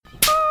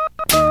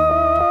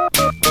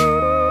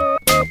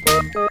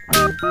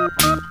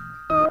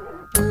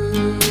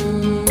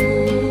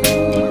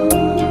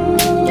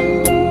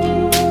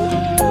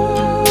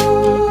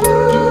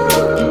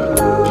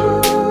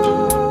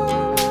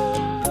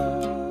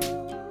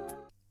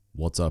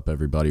What's up,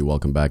 everybody?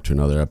 Welcome back to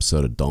another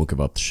episode of Don't Give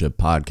Up the Ship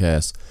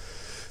podcast.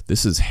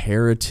 This is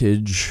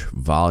Heritage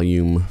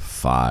Volume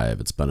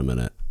 5. It's been a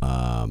minute.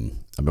 I've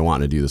been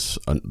wanting to do this,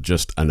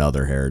 just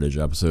another Heritage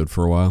episode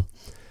for a while.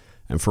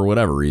 And for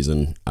whatever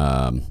reason,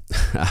 I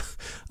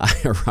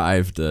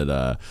arrived at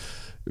a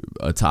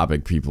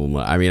topic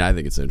I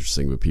think it's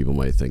interesting, but people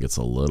might think it's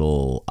a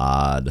little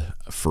odd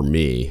for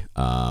me.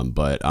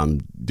 But I'm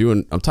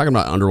talking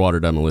about underwater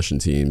demolition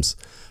teams,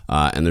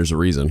 and there's a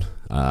reason.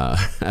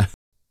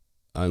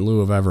 In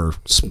lieu of ever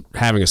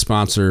having a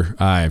sponsor,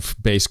 I've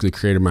basically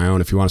created my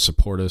own. If you want to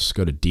support us,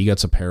 go to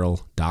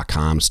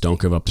dgutsapparel.com. It's Don't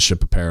Give Up the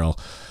Ship Apparel.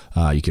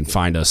 You can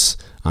find us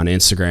on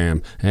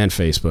Instagram and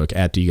Facebook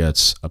at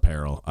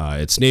dgutsapparel.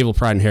 It's naval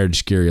pride and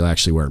heritage gear you'll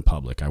actually wear in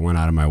public. I went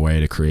out of my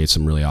way to create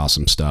some really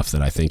awesome stuff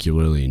that I think you'll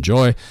really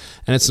enjoy,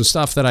 and it's some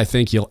stuff that I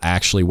think you'll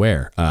actually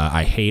wear.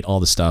 I hate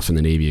all the stuff in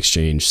the Navy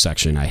Exchange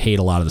section. I hate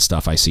a lot of the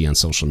stuff I see on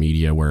social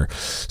media where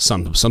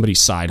somebody's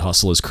side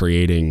hustle is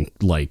creating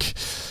like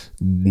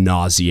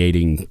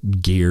nauseating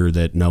gear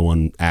that no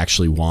one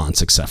actually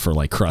wants except for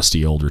like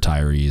crusty old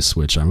retirees,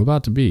 which I'm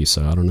about to be,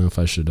 so I don't know if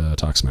I should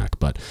talk smack.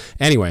 But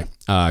anyway,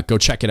 go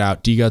check it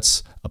out,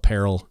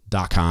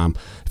 dgutsapparel.com.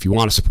 If you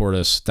want to support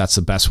us, that's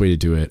the best way to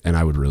do it, and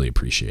I would really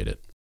appreciate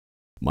it.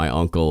 My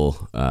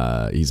uncle,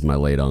 he's my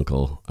late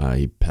uncle.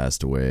 He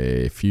passed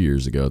away a few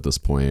years ago at this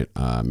point,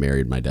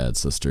 married my dad's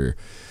sister,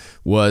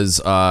 was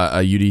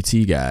a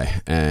UDT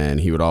guy, and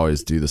he would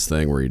always do this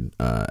thing where he'd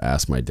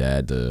ask my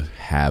dad to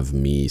have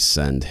me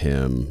send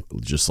him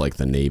just like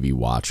the Navy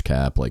watch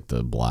cap, like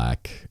the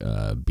black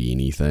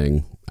beanie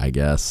thing, I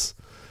guess.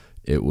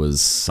 It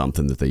was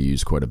something that they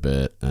used quite a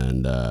bit,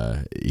 and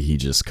he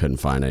just couldn't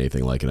find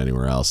anything like it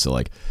anywhere else. So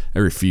like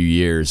every few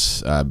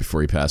years before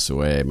he passed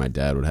away, my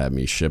dad would have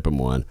me ship him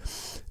one.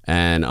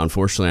 And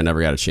unfortunately, I never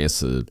got a chance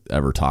to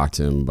ever talk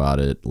to him about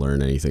it,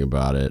 learn anything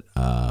about it.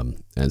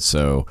 And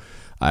so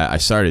I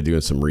started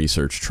doing some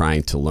research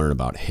trying to learn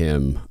about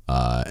him,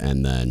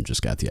 and then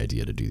just got the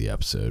idea to do the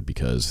episode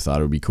because I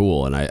thought it would be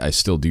cool. And I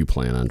still do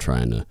plan on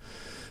trying to,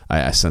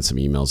 I sent some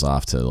emails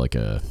off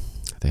to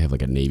they have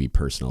like a Navy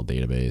personnel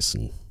database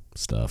and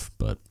stuff.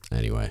 But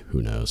anyway,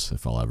 who knows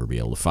if I'll ever be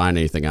able to find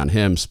anything on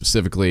him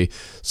specifically.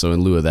 So in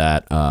lieu of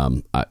that,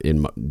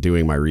 in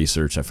doing my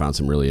research, I found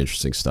some really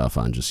interesting stuff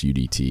on just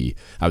UDT.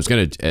 I was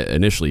going to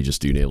initially just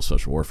do naval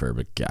special warfare,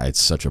 but it's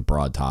such a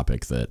broad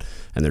topic and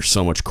there's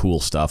so much cool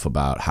stuff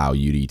about how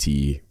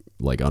UDT,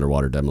 like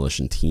underwater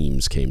demolition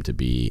teams, came to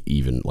be,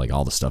 even like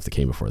all the stuff that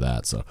came before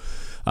that. So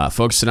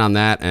focusing on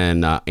that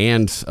and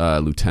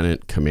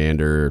Lieutenant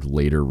Commander,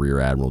 later Rear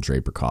Admiral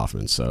Draper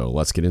Kaufman. So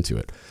let's get into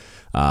it.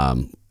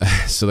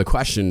 So the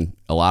question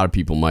a lot of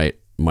people might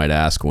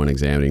ask when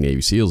examining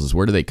Navy SEALs is,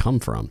 where do they come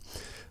from?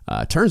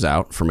 Turns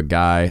out from a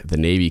guy the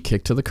Navy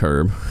kicked to the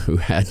curb who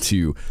had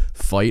to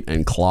fight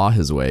and claw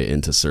his way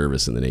into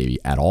service in the Navy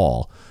at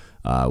all,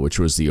 which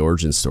was the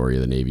origin story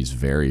of the Navy's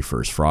very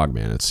first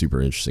frogman. It's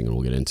super interesting, and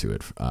we'll get into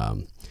it.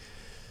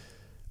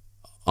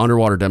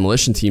 Underwater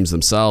demolition teams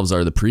themselves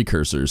are the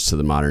precursors to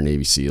the modern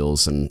Navy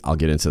SEALs, and I'll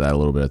get into that a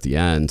little bit at the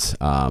end.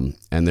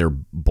 And they're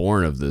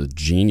born of the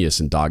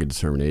genius and dogged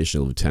determination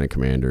of Lieutenant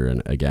Commander.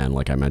 And again,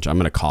 like I mentioned, I'm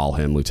going to call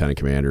him Lieutenant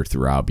Commander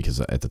throughout because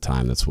at the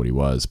time that's what he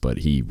was, but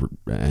he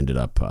ended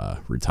up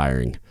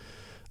retiring.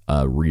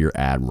 Rear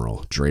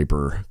Admiral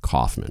Draper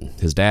Kaufman.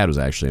 His dad was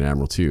actually an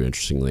admiral too,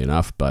 interestingly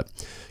enough, but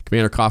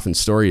Commander Kaufman's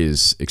story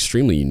is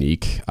extremely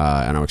unique,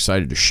 and I'm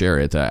excited to share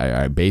it.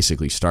 I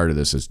basically started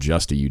this as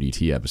just a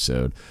UDT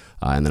episode,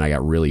 and then I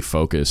got really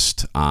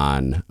focused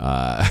on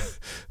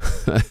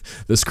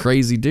this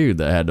crazy dude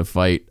that had to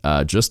fight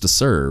just to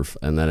serve,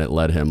 and then it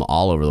led him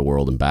all over the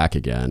world and back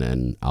again,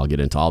 and I'll get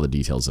into all the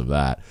details of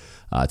that.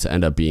 To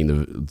end up being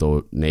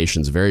the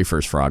nation's very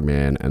first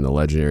frogman and the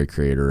legendary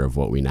creator of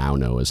what we now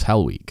know as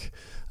Hell Week.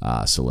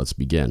 So let's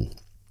begin.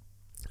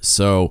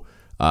 So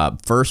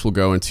first we'll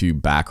go into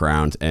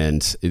background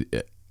and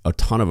a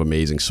ton of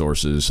amazing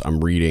sources.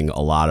 I'm reading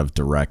a lot of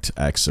direct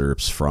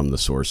excerpts from the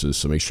sources,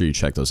 so make sure you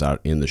check those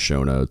out in the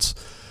show notes.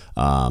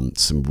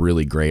 Some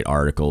really great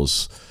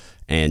articles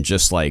and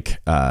just like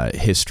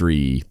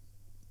history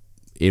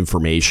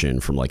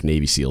information from like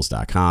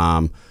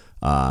NavySeals.com.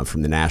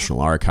 From the National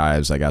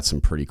Archives, I got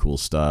some pretty cool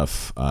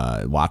stuff.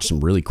 Watched some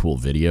really cool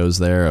videos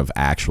there of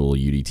actual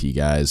UDT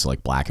guys,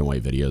 like black and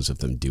white videos of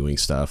them doing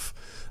stuff.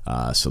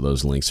 So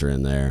those links are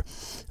in there.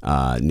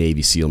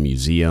 Navy SEAL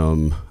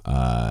Museum,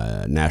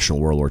 National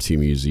World War II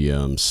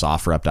Museum,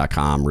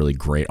 sofrep.com, really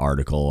great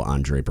article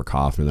on Draper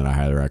Kaufman that I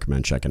highly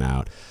recommend checking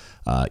out.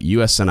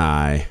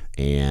 USNI,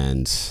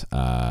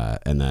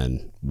 and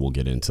then we'll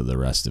get into the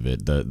rest of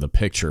it. The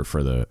picture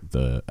for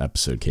the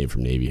episode came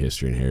from Navy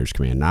History and Heritage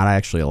Command. Not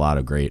actually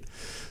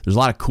there's a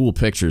lot of cool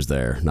pictures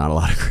there, not a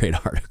lot of great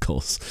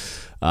articles.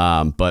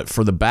 But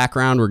for the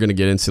background, we're going to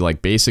get into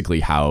like basically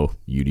how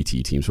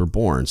UDT teams were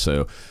born.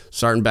 So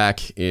starting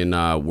back in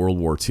World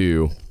War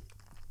II,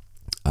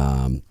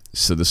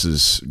 so this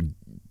is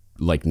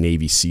like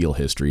Navy SEAL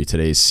history.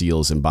 Today's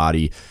SEALs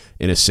embody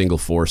in a single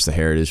force the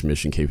heritage,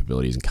 mission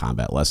capabilities, and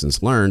combat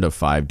lessons learned of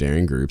 5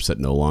 daring groups that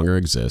no longer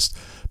exist,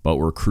 but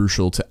were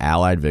crucial to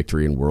Allied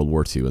victory in World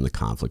War II and the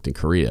conflict in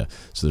Korea.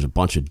 So there's a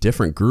bunch of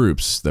different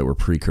groups that were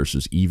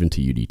precursors even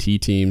to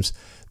UDT teams.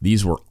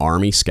 These were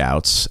Army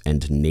Scouts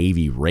and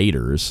Navy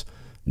Raiders,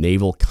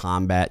 Naval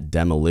Combat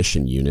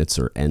Demolition Units,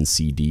 or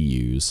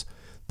NCDUs,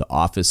 the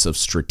Office of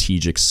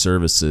Strategic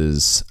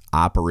Services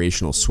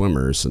Operational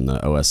Swimmers, and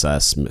the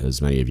OSS,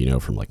 as many of you know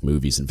from like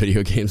movies and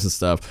video games and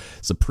stuff,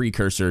 it's a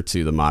precursor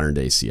to the modern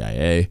day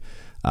CIA.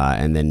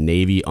 And then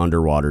Navy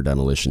Underwater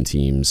Demolition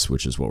Teams,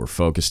 which is what we're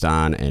focused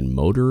on, and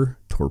Motor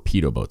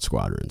Torpedo Boat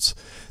Squadrons.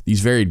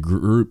 These varied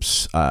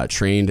groups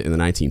trained in the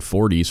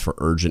 1940s for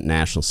urgent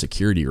national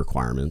security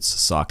requirements,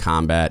 saw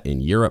combat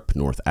in Europe,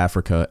 North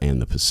Africa,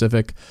 and the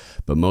Pacific,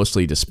 but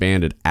mostly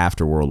disbanded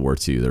after World War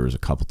II. There was a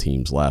couple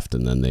teams left,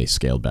 and then they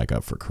scaled back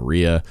up for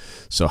Korea.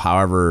 So,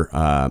 however,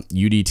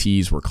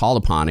 UDTs were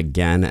called upon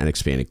again and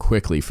expanded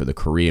quickly for the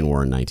Korean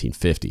War in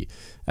 1950.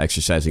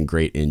 Exercising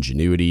great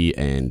ingenuity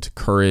and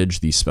courage,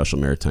 these special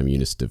maritime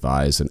units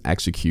devised and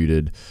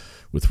executed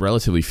with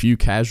relatively few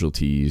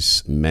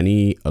casualties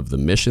many of the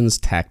missions,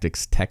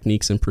 tactics,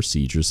 techniques, and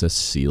procedures that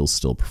SEALs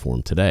still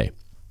perform today.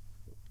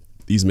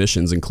 These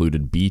missions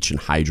included beach and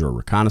hydro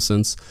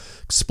reconnaissance,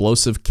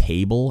 explosive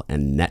cable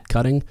and net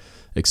cutting,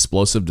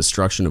 explosive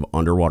destruction of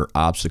underwater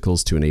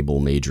obstacles to enable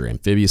major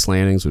amphibious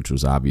landings, which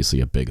was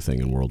obviously a big thing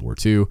in World War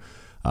II.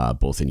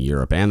 Both in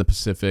Europe and the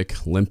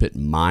Pacific, limpet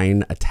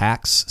mine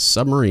attacks,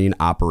 submarine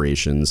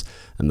operations,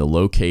 and the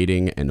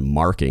locating and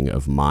marking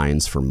of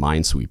mines for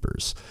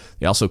minesweepers.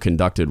 They also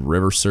conducted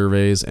river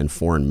surveys and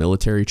foreign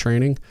military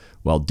training.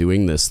 While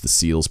doing this, the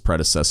SEALs'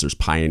 predecessors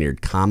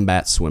pioneered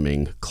combat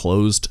swimming,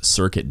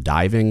 closed-circuit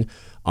diving,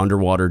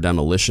 underwater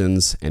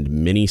demolitions, and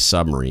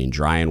mini-submarine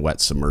dry and wet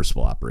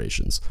submersible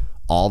operations.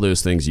 All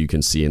those things you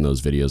can see in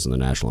those videos in the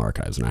National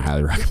Archives, and I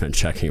highly recommend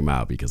checking them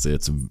out because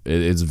it's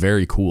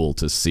very cool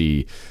to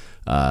see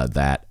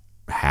that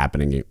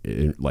happening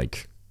in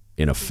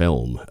a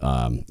film.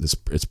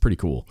 It's pretty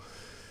cool.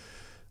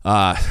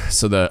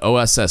 So the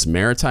OSS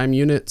Maritime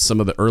Unit,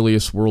 some of the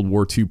earliest World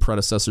War II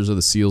predecessors of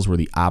the SEALs were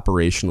the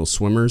operational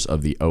swimmers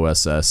of the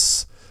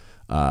OSS.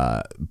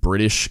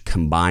 British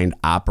Combined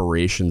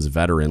Operations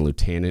veteran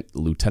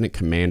Lieutenant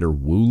Commander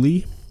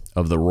Woolley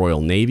of the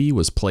Royal Navy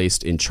was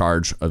placed in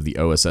charge of the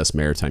OSS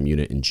Maritime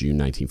Unit in June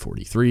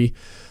 1943.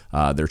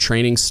 Their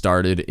training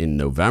started in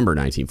November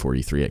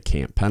 1943 at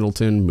Camp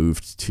Pendleton,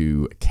 moved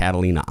to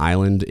Catalina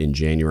Island in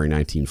January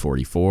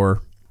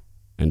 1944,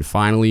 and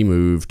finally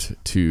moved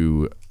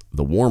to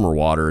the warmer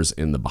waters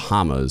in the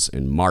Bahamas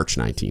in March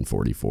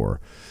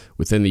 1944.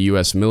 Within the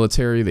U.S.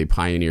 military, they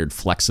pioneered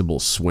flexible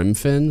swim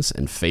fins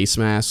and face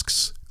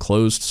masks,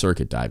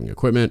 closed-circuit diving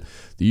equipment,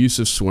 the use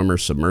of swimmer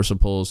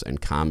submersibles, and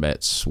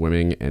combat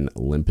swimming and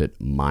limpet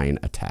mine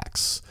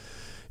attacks.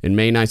 In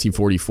May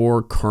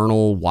 1944,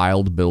 Colonel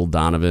Wild Bill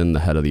Donovan,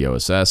 the head of the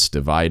OSS,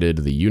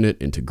 divided the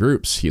unit into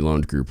groups. He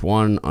loaned Group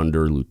 1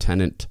 under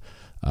Lieutenant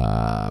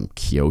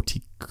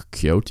Chiote,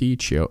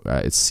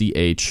 it's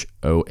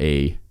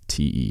C-H-O-A-T-E,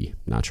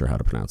 not sure how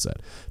to pronounce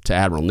that, to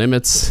Admiral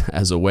Nimitz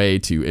as a way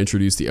to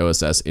introduce the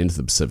OSS into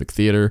the Pacific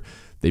Theater.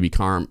 They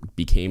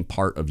became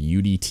part of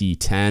UDT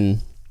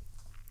 10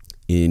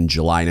 in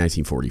July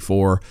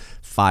 1944.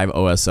 5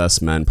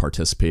 OSS men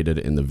participated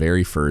in the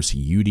very first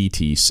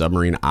UDT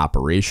submarine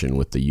operation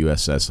with the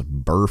USS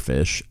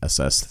Burfish,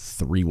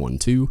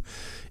 SS-312,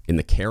 in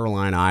the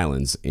Caroline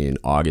Islands in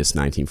August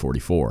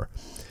 1944.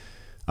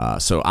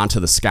 So onto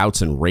the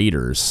Scouts and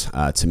Raiders.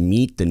 To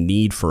meet the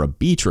need for a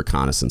beach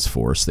reconnaissance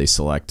force, they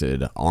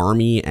selected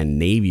Army and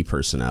Navy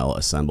personnel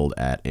assembled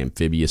at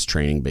Amphibious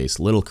Training Base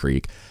Little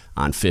Creek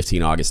on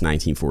 15 August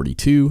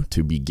 1942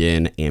 to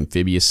begin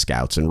Amphibious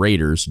Scouts and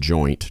Raiders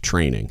joint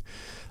training.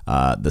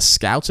 The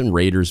Scouts and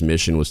Raiders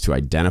mission was to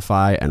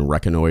identify and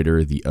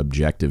reconnoiter the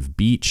objective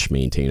beach,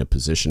 maintain a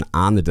position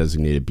on the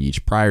designated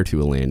beach prior to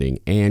a landing,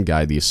 and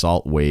guide the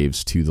assault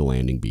waves to the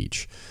landing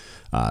beach.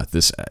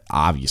 This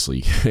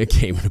obviously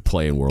came into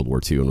play in World War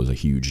II and was a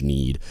huge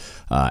need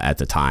at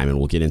the time, and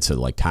we'll get into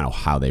kind of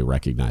how they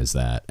recognized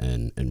that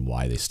and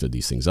why they stood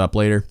these things up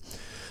later.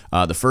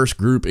 The first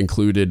group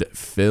included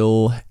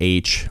Phil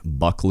H.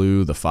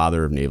 Bucklew, the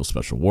father of Naval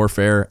Special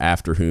Warfare,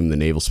 after whom the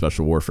Naval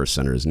Special Warfare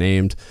Center is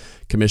named.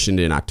 Commissioned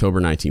in October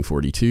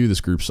 1942, this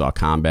group saw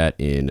combat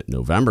in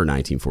November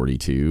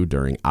 1942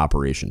 during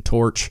Operation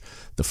Torch,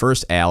 the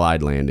first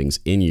Allied landings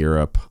in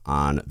Europe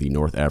on the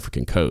North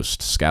African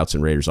coast. Scouts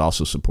and Raiders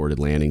also supported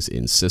landings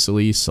in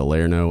Sicily,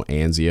 Salerno,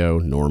 Anzio,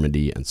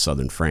 Normandy, and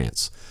southern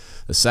France.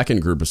 The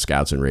second group of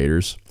Scouts and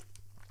Raiders,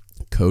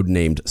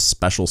 codenamed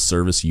Special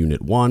Service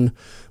Unit 1,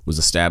 was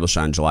established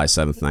on July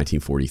 7,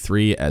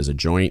 1943 as a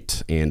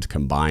joint and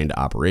combined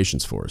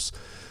operations force.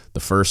 The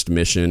first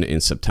mission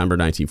in September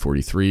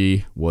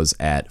 1943 was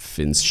at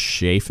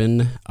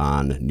Finschhafen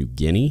on New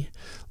Guinea.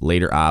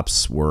 Later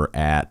ops were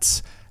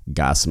at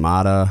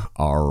Gasmata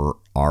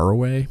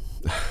Araway,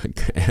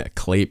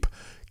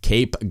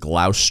 Cape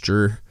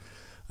Gloucester,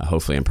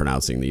 Hopefully I'm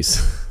pronouncing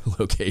these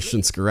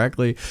locations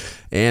correctly,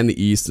 and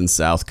the east and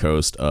south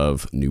coast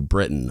of New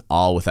Britain,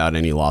 all without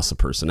any loss of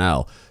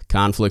personnel.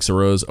 Conflicts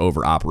arose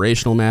over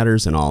operational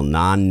matters, and all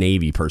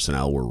non-Navy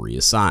personnel were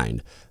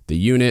reassigned. The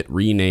unit,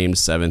 renamed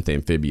 7th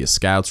Amphibious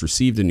Scouts,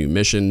 received a new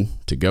mission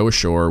to go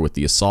ashore with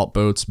the assault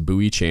boats,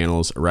 buoy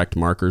channels, erect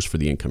markers for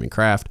the incoming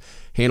craft,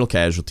 handle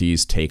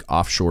casualties, take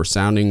offshore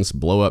soundings,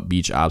 blow up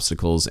beach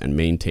obstacles, and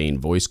maintain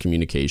voice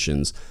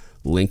communications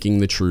linking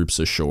the troops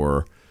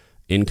ashore,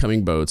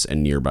 incoming boats,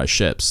 and nearby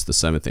ships. The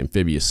 7th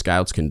Amphibious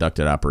Scouts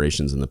conducted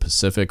operations in the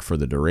Pacific for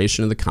the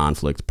duration of the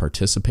conflict,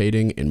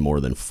 participating in more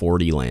than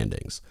 40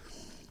 landings.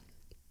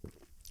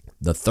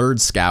 The 3rd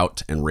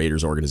Scout and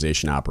Raiders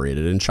organization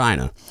operated in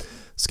China.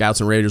 Scouts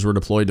and Raiders were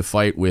deployed to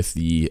fight with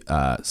the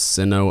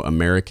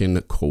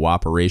Sino-American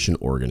Cooperation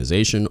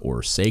Organization,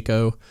 or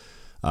SACO.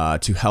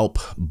 To help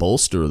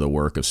bolster the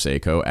work of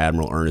SACO,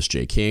 Admiral Ernest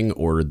J. King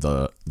ordered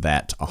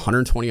that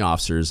 120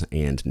 officers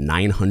and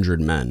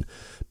 900 men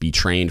be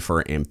trained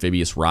for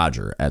Amphibious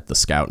Roger at the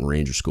Scout and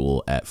Ranger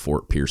School at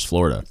Fort Pierce,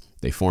 Florida.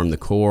 They formed the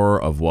core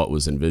of what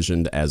was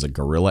envisioned as a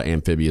guerrilla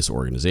amphibious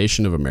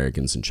organization of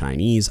Americans and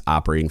Chinese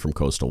operating from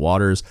coastal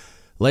waters,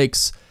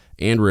 lakes,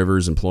 and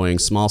rivers, employing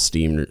small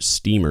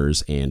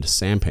steamers and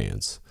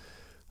sampans.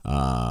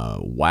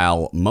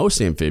 While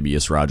most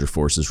amphibious Roger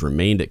forces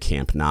remained at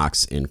Camp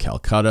Knox in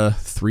Calcutta,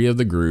 3 of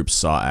the groups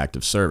saw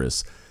active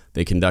service.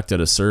 They conducted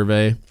a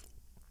survey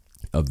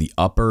of the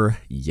upper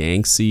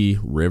Yangtze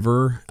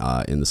River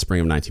in the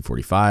spring of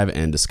 1945,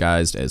 and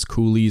disguised as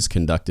coolies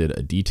conducted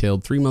a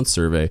detailed 3-month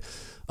survey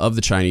of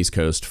the Chinese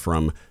coast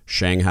from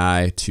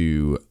Shanghai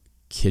to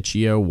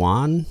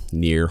Kichyawan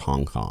near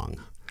Hong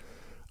Kong.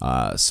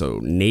 So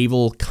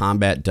Naval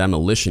Combat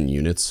Demolition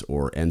Units,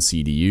 or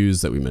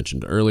NCDUs, that we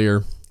mentioned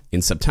earlier.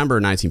 In September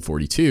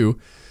 1942,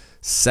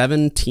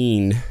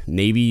 17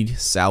 Navy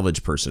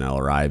salvage personnel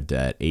arrived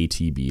at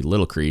ATB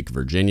Little Creek,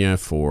 Virginia,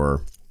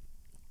 for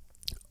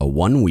a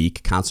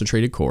 1-week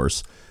concentrated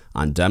course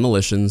on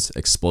demolitions,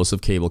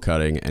 explosive cable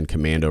cutting, and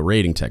commando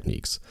raiding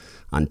techniques.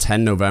 On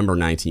 10 November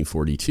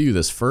 1942,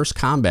 this first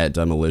combat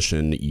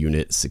demolition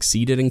unit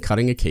succeeded in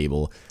cutting a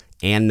cable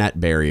and net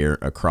barrier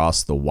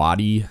across the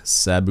Wadi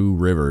Sebu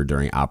River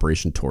during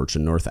Operation Torch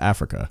in North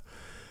Africa.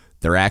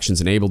 Their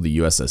actions enabled the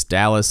USS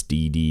Dallas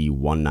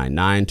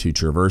DD-199 to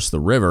traverse the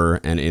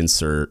river and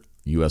insert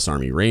U.S.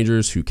 Army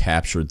Rangers, who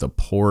captured the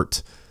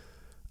port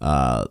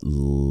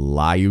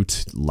Lyautey.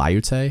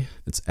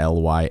 It's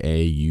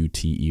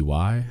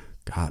L-Y-A-U-T-E-Y.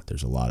 God,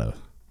 there's a lot of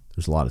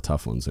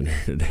tough ones in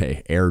here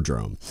today.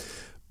 Airdrome.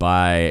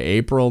 By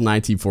April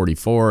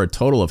 1944, a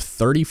total of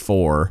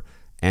 34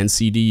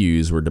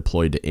 NCDUs were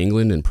deployed to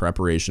England in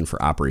preparation for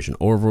Operation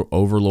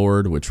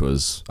Overlord, which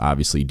was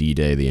obviously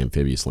D-Day, the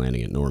amphibious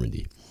landing at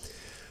Normandy.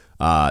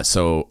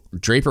 So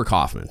Draper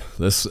Kaufman,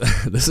 this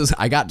is,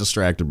 I got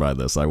distracted by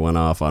this. I went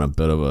off on a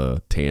bit of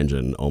a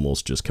tangent,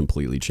 almost just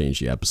completely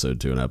changed the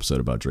episode to an episode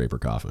about Draper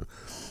Kaufman.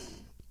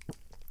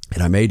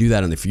 And I may do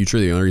that in the future.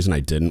 The only reason I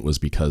didn't was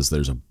because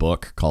there's a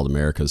book called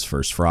America's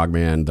First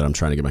Frogman that I'm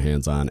trying to get my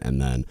hands on, and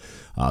then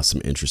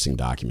some interesting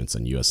documents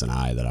on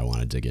USNI that I want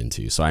to dig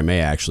into. So I may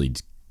actually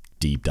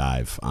deep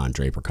dive on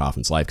Draper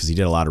Kaufman's life, because he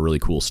did a lot of really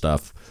cool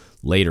stuff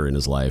later in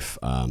his life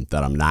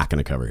that I'm not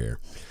going to cover here.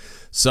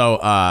 So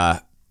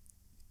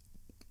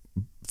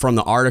from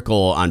the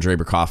article on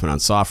Draper Kaufman on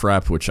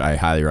SOFREP, which I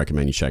highly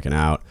recommend you checking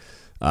out,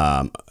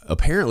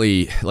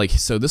 apparently,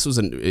 this was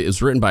it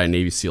was written by a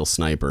Navy SEAL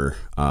sniper,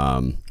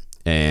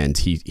 and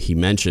he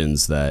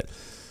mentions that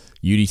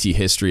UDT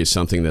history is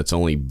something that's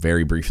only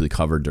very briefly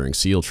covered during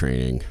SEAL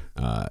training,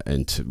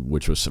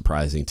 which was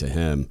surprising to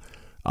him.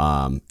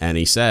 And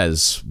he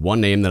says,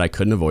 one name that I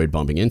couldn't avoid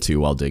bumping into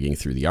while digging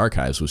through the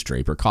archives was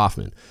Draper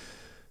Kaufman.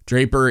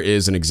 Draper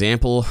is an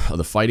example of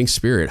the fighting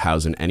spirit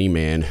housed in any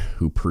man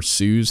who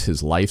pursues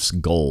his life's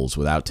goals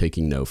without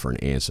taking no for an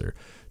answer.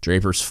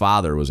 Draper's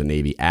father was a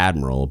Navy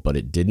admiral, but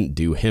it didn't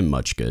do him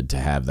much good to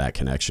have that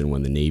connection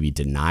when the Navy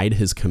denied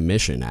his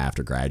commission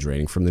after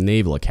graduating from the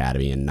Naval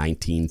Academy in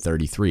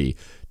 1933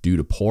 due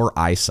to poor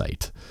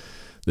eyesight.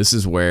 This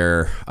is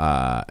where,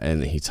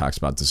 and he talks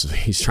about this,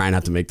 he's trying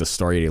not to make the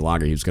story any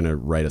longer. He was going to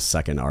write a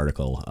second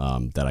article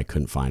that I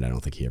couldn't find. I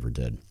don't think he ever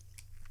did.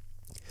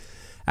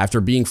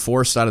 After being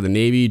forced out of the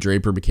Navy,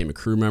 Draper became a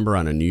crew member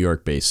on a New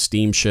York-based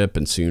steamship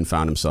and soon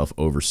found himself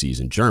overseas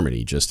in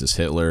Germany, just as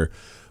Hitler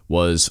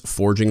was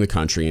forging the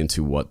country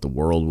into what the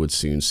world would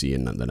soon see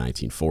in the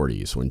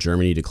 1940s. When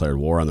Germany declared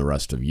war on the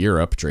rest of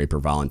Europe, Draper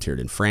volunteered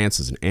in France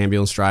as an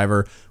ambulance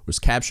driver, was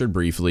captured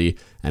briefly,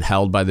 and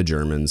held by the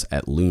Germans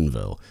at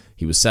Luneville.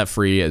 He was set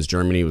free as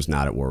Germany was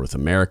not at war with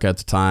America at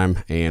the time,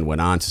 and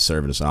went on to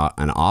serve as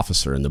an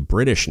officer in the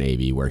British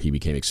Navy, where he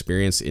became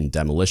experienced in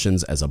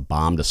demolitions as a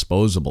bomb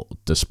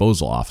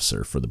disposal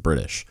officer for the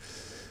British.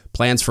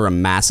 Plans for a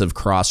massive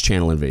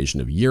cross-channel invasion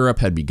of Europe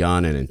had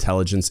begun, and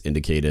intelligence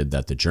indicated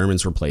that the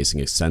Germans were placing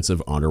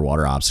extensive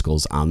underwater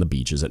obstacles on the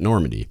beaches at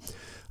Normandy.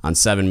 On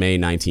 7 May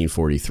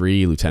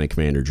 1943, Lieutenant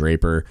Commander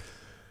Draper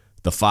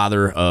the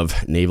father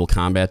of naval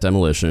combat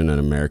demolition and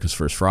America's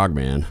first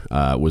frogman,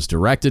 was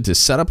directed to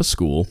set up a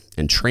school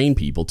and train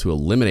people to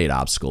eliminate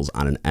obstacles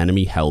on an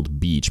enemy-held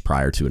beach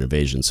prior to an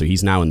invasion. So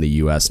he's now in the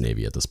U.S.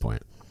 Navy at this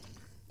point.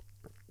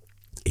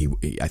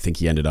 I think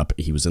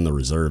he was in the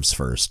reserves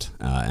first,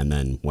 and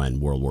then when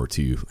World War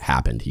II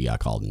happened, he got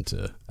called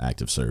into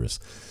active service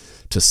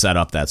to set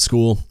up that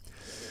school.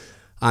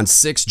 On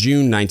 6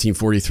 June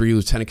 1943,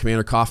 Lieutenant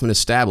Commander Kaufman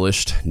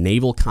established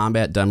Naval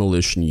Combat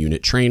Demolition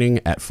Unit training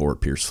at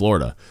Fort Pierce,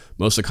 Florida.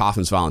 Most of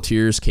Kaufman's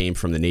volunteers came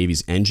from the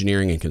Navy's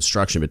Engineering and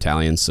Construction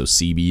Battalions, so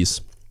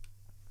Seabees.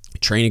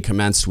 Training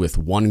commenced with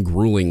one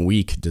grueling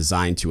week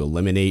designed to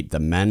eliminate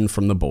the men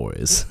from the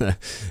boys.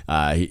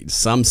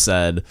 Some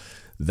said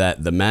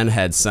that the men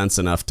had sense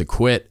enough to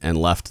quit and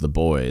left the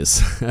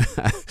boys.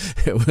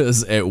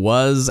 It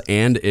was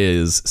and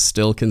is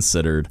still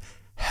considered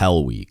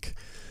Hell Week.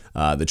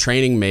 The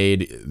training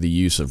made the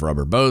use of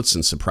rubber boats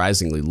and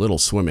surprisingly little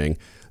swimming.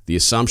 The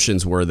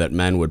assumptions were that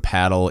men would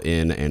paddle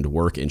in and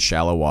work in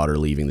shallow water,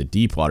 leaving the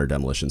deep water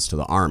demolitions to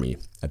the Army.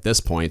 At this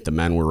point, the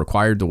men were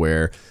required to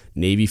wear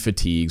Navy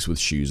fatigues with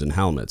shoes and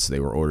helmets. They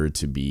were ordered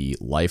to be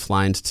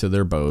lifelined to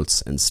their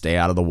boats and stay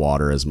out of the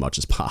water as much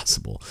as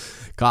possible.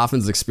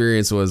 Kaufman's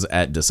experience was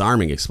at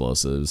disarming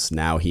explosives.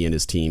 Now he and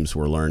his teams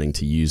were learning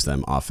to use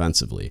them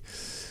offensively.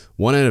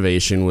 One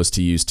innovation was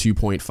to use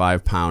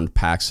 2.5-pound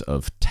packs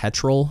of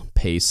Tetrol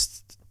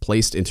paste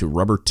placed into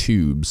rubber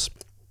tubes,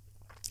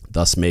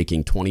 thus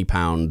making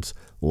 20-pound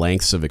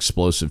lengths of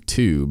explosive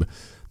tube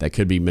that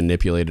could be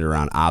manipulated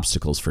around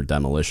obstacles for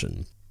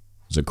demolition.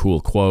 There's a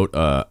cool quote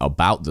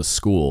about the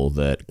school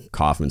that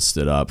Kaufman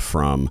stood up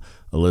from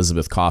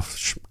Elizabeth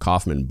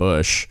Kaufman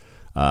Bush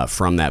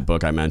from that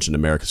book I mentioned,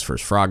 America's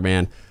First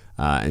Frogman.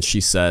 And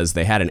she says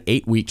they had an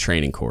 8-week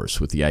training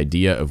course with the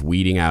idea of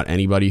weeding out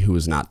anybody who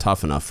was not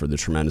tough enough for the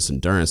tremendous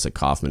endurance that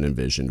Kaufman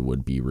envisioned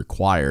would be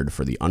required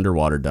for the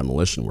underwater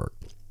demolition work.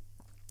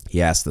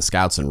 He asked the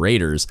Scouts and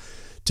Raiders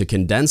to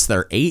condense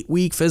their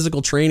 8-week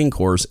physical training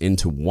course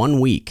into 1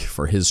 week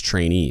for his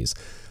trainees.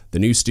 The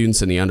new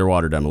students in the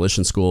underwater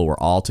demolition school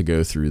were all to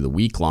go through the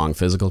week-long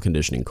physical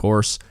conditioning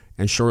course,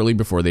 and shortly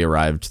before they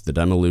arrived, the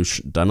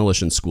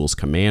demolition school's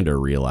commander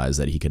realized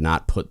that he could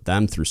not put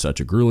them through such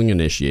a grueling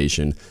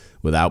initiation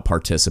without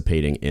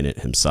participating in it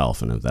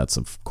himself. And that's,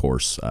 of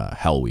course,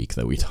 Hell Week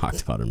that we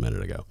talked about a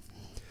minute ago.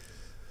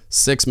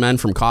 6 men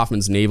from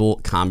Kaufman's Naval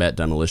Combat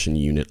Demolition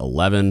Unit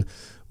 11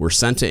 were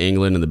sent to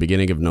England in the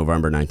beginning of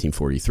November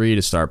 1943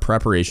 to start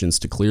preparations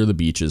to clear the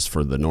beaches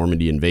for the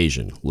Normandy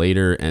invasion.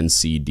 Later,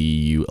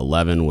 NCDU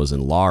 11 was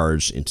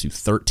enlarged into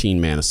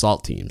 13-man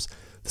assault teams.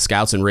 The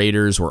Scouts and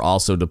Raiders were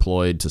also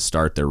deployed to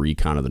start their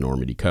recon of the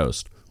Normandy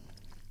coast.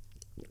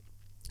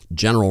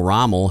 General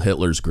Rommel,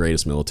 Hitler's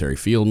greatest military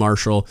field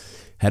marshal,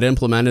 had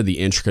implemented the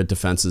intricate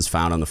defenses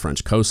found on the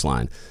French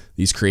coastline.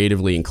 These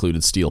creatively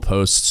included steel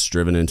posts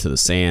driven into the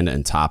sand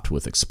and topped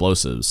with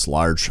explosives.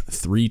 Large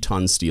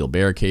 3-ton steel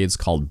barricades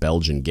called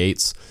Belgian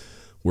gates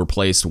were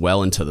placed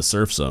well into the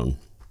surf zone.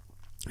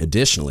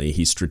 Additionally,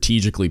 he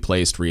strategically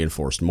placed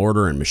reinforced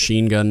mortar and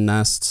machine gun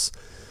nests.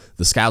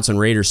 The Scouts and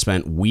Raiders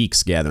spent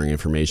weeks gathering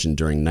information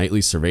during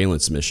nightly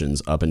surveillance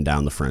missions up and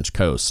down the French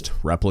coast.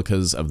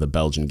 Replicas of the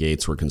Belgian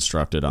gates were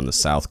constructed on the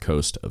south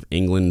coast of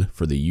England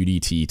for the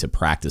UDT to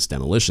practice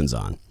demolitions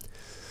on.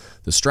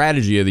 The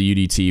strategy of the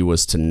UDT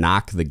was to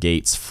knock the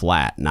gates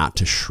flat, not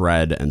to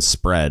shred and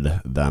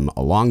spread them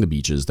along the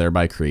beaches,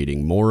 thereby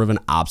creating more of an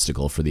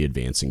obstacle for the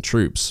advancing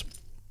troops.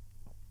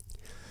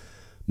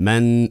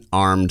 Men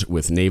armed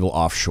with naval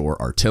offshore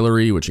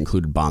artillery, which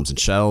included bombs and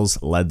shells,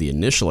 led the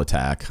initial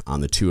attack on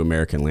the 2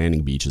 American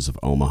landing beaches of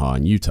Omaha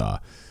and Utah.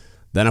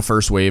 Then a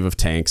first wave of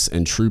tanks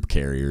and troop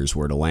carriers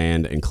were to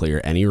land and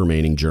clear any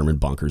remaining German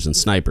bunkers and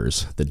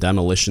snipers. The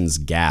Demolitions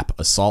Gap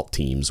assault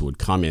teams would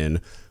come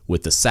in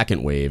with the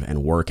second wave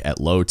and work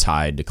at low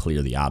tide to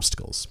clear the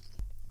obstacles.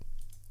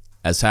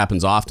 As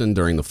happens often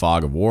during the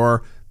fog of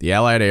war, the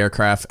Allied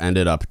aircraft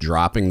ended up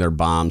dropping their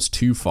bombs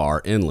too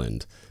far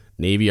inland.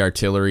 Navy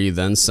artillery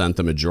then sent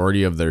the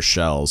majority of their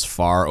shells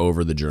far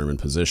over the German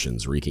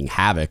positions, wreaking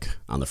havoc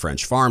on the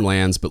French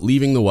farmlands, but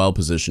leaving the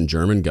well-positioned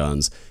German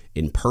guns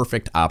in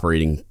perfect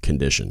operating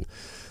condition.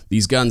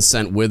 These guns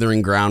sent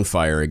withering ground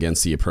fire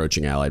against the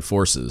approaching Allied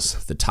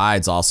forces. The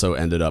tides also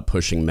ended up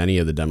pushing many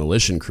of the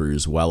demolition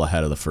crews well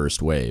ahead of the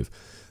first wave.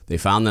 They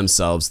found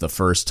themselves the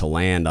first to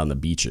land on the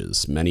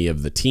beaches. Many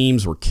of the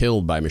teams were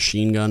killed by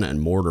machine gun and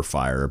mortar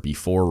fire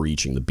before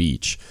reaching the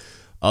beach.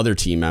 Other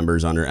team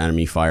members under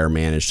enemy fire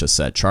managed to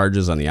set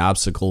charges on the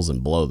obstacles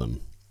and blow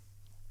them.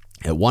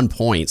 At one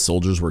point,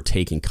 soldiers were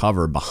taking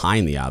cover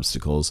behind the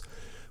obstacles,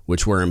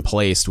 which were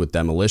emplaced with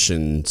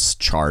demolitions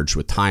charged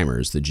with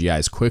timers. The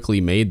GIs quickly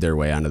made their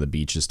way onto the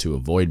beaches to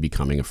avoid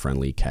becoming a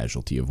friendly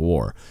casualty of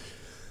war.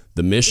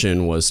 The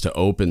mission was to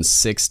open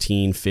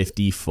 16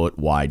 50-foot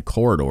wide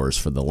corridors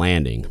for the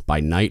landing. By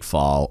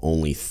nightfall,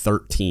 only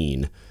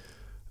 13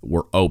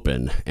 were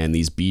open, and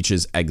these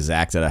beaches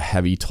exacted a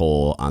heavy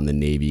toll on the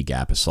Navy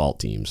Gap assault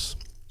teams.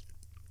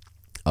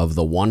 Of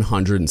the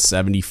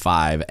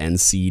 175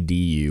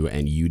 NCDU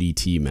and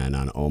UDT men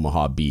on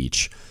Omaha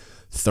Beach,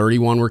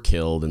 31 were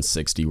killed and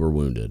 60 were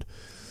wounded.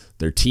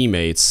 Their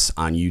teammates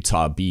on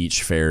Utah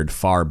Beach fared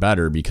far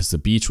better because the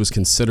beach was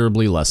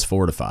considerably less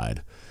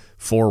fortified.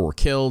 4 were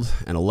killed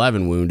and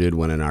 11 wounded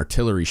when an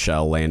artillery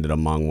shell landed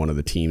among one of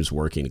the teams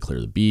working to clear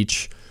the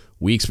beach.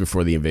 Weeks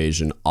before the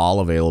invasion,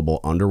 all available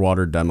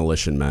underwater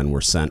demolition men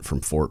were sent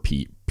from Fort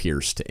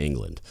Pierce to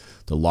England.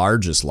 The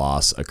largest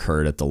loss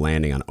occurred at the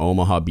landing on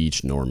Omaha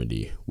Beach,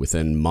 Normandy.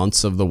 Within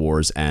months of the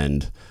war's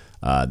end,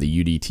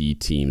 the UDT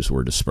teams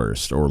were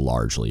dispersed, or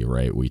largely,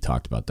 right? We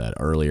talked about that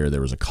earlier. There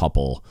was a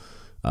couple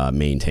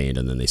maintained,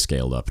 and then they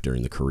scaled up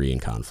during the Korean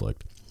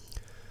conflict.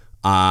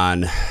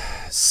 On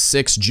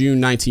 6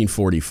 June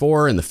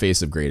 1944, in the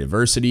face of great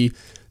adversity,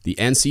 the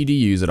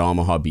NCDUs at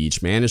Omaha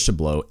Beach managed to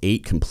blow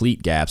 8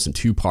 complete gaps and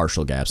 2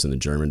 partial gaps in the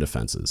German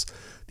defenses.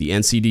 The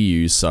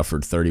NCDUs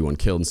suffered 31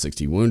 killed and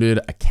 60 wounded,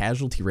 a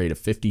casualty rate of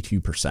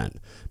 52%.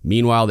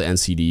 Meanwhile, the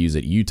NCDUs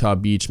at Utah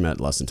Beach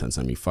met less intense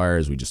enemy fire,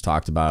 as we just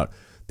talked about.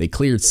 They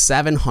cleared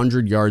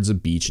 700 yards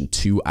of beach in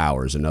 2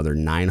 hours, another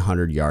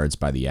 900 yards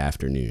by the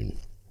afternoon.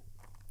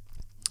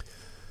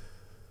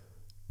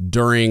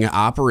 During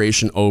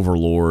Operation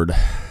Overlord,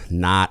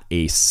 not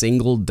a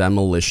single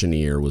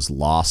demolitioneer was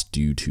lost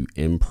due to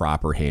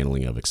improper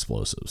handling of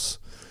explosives.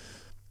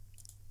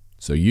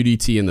 So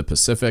UDT in the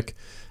Pacific.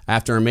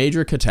 After a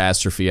major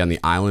catastrophe on the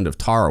island of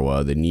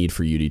Tarawa, the need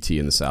for UDT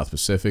in the South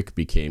Pacific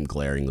became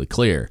glaringly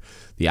clear.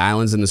 The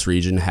islands in this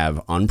region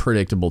have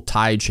unpredictable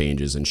tide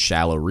changes and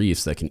shallow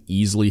reefs that can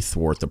easily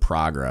thwart the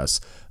progress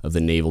of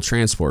the naval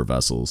transport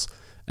vessels.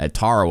 At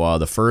Tarawa,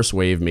 the first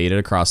wave made it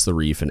across the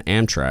reef in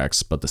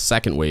Amtrak's, but the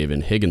second wave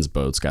in Higgins'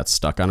 boats got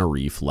stuck on a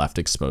reef left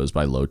exposed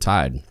by low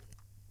tide.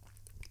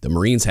 The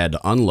Marines had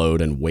to unload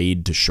and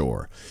wade to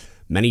shore.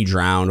 Many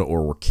drowned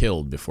or were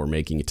killed before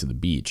making it to the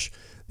beach.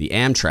 The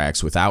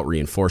Amtrak's, without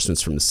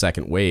reinforcements from the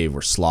second wave,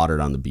 were slaughtered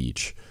on the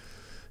beach.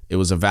 It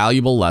was a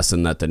valuable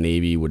lesson that the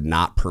Navy would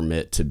not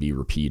permit to be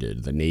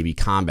repeated. The Navy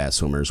combat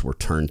swimmers were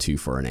turned to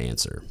for an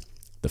answer.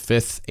 The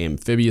 5th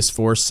Amphibious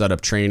Force set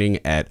up training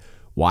at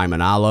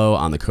Waimanalo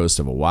on the coast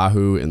of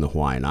Oahu in the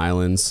Hawaiian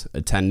Islands.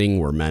 Attending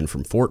were men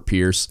from Fort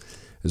Pierce,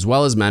 as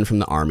well as men from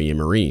the Army and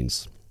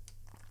Marines.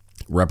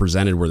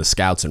 Represented were the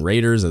Scouts and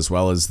Raiders, as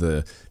well as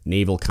the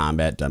Naval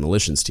Combat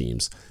Demolitions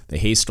teams. They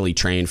hastily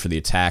trained for the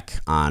attack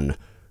on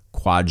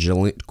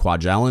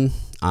Kwajalein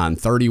on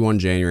 31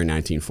 January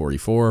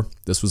 1944.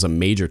 This was a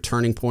major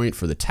turning point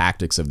for the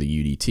tactics of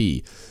the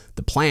UDT.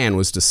 The plan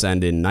was to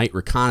send in night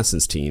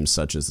reconnaissance teams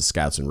such as the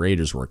Scouts and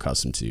Raiders were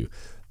accustomed to.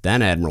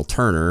 Then Admiral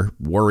Turner,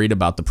 worried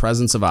about the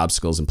presence of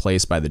obstacles in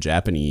place by the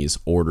Japanese,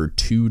 ordered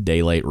 2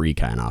 daylight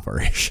recon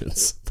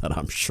operations that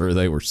I'm sure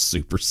they were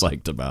super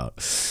psyched about.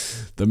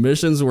 The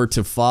missions were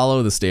to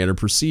follow the standard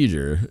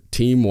procedure.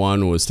 Team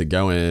 1 was to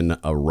go in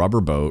a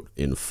rubber boat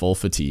in full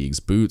fatigues,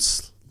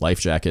 boots, life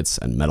jackets,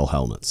 and metal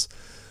helmets.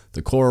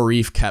 The coral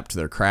reef kept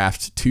their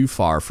craft too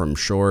far from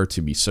shore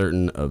to be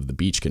certain of the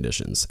beach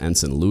conditions.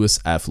 Ensign Lewis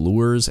F.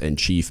 Lewers and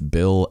Chief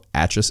Bill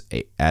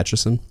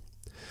Atchison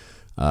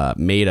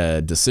made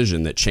a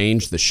decision that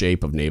changed the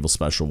shape of naval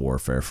special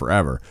warfare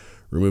forever.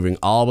 Removing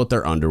all but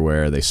their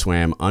underwear, they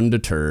swam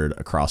undeterred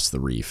across the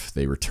reef.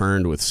 They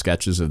returned with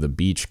sketches of the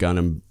beach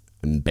gun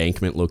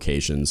embankment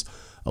locations,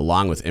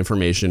 along with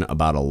information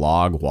about a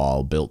log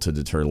wall built to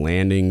deter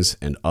landings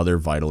and other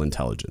vital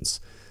intelligence.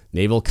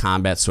 Naval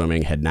combat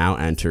swimming had now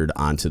entered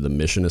onto the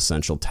mission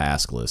essential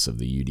task list of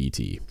the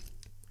UDT.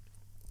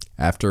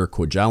 After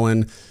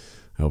Kwajalein,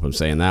 I hope I'm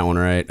saying that one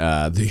right,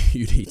 the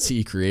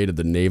UDT created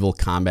the Naval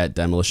Combat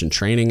Demolition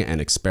Training and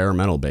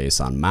Experimental Base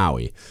on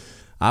Maui.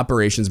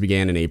 Operations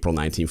began in April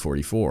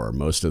 1944.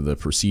 Most of the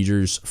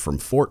procedures from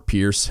Fort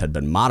Pierce had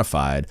been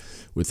modified,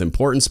 with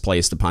importance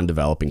placed upon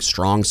developing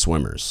strong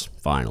swimmers,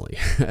 finally.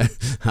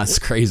 That's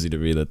crazy to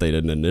me that they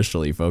didn't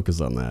initially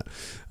focus on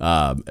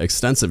that.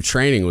 Extensive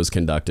training was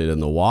conducted in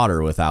the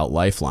water without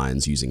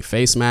lifelines, using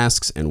face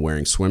masks and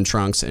wearing swim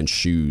trunks and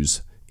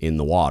shoes in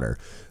the water.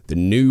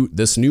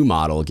 This new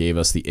model gave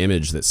us the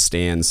image that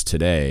stands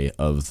today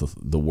of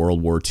the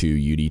World War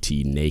II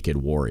UDT naked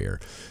warrior.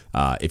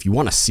 If you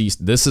want to see,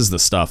 this is the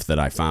stuff that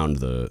I found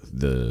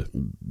the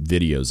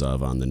videos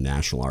of on the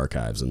National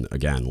Archives, and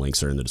again,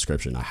 links are in the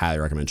description. I highly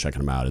recommend checking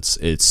them out.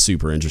 It's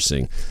super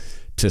interesting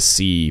to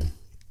see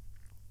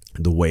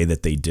the way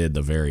that they did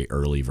the very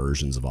early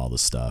versions of all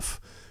this stuff,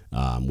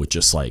 with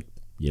just like,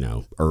 you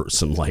know, or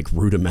some like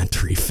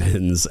rudimentary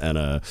fins and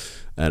a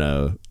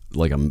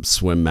like a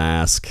swim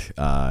mask,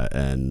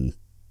 and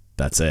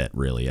that's it,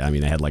 really. I mean,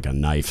 they had like a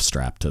knife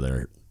strapped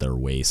to their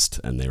waist,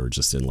 and they were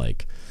just in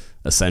like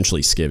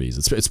essentially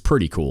skivvies. It's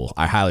pretty cool.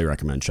 I highly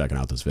recommend checking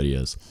out those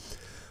videos.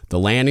 The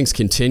landings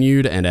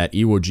continued, and at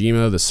Iwo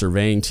Jima, the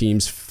surveying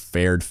teams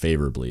fared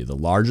favorably. The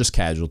largest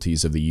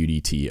casualties of the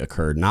UDT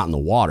occurred not in the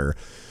water,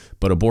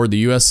 but aboard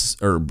the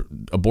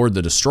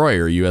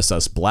destroyer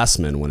USS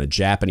Blessman when a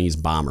Japanese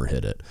bomber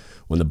hit it.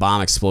 When the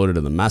bomb exploded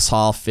in the mess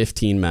hall,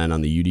 15 men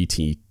on the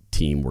UDT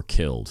team were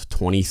killed.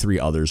 23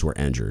 others were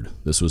injured.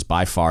 This was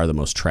by far the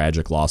most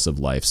tragic loss of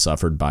life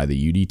suffered by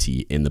the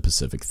UDT in the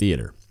Pacific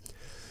Theater.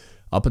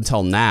 Up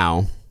until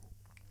now,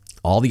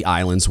 All the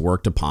islands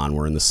worked upon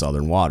were in the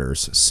southern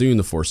waters. Soon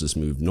the forces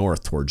moved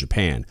north toward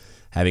Japan.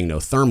 Having no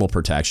thermal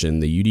protection,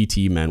 the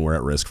UDT men were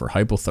at risk for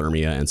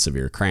hypothermia and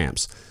severe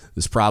cramps.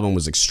 This problem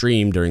was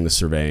extreme during the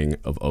surveying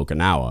of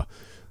Okinawa.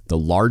 The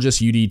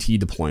largest UDT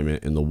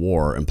deployment in the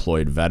war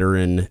employed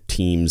veteran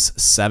teams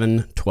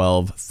 7,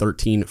 12,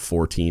 13,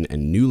 14,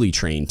 and newly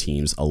trained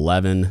teams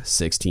 11,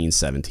 16,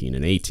 17,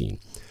 and 18.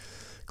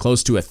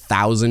 Close to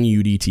 1,000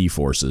 UDT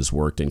forces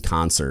worked in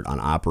concert on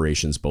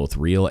operations both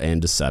real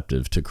and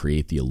deceptive to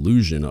create the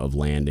illusion of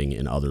landing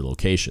in other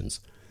locations.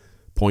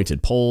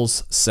 Pointed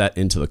poles set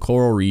into the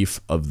coral reef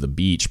of the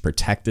beach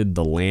protected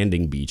the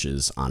landing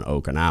beaches on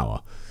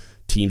Okinawa.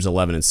 Teams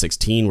 11 and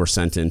 16 were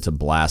sent in to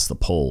blast the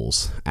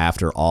poles.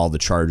 After all the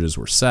charges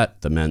were set,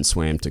 the men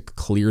swam to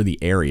clear the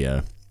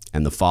area,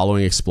 and the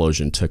following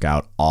explosion took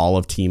out all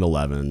of Team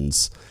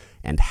 11's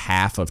and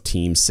half of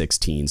Team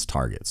 16's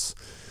targets.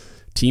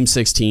 Team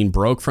 16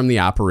 broke from the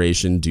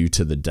operation due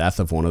to the death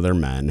of one of their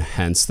men,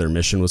 hence their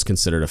mission was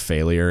considered a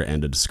failure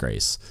and a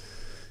disgrace.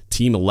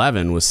 Team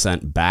 11 was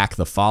sent back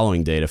the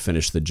following day to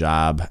finish the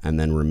job and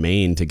then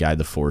remained to guide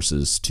the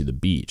forces to the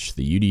beach.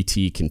 The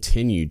UDT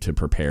continued to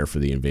prepare for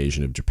the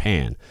invasion of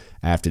Japan.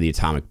 After the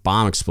atomic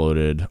bomb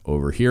exploded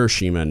over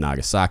Hiroshima and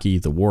Nagasaki,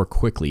 the war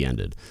quickly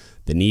ended.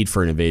 The need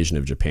for an invasion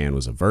of Japan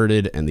was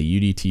averted, and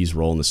the UDT's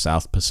role in the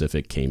South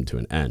Pacific came to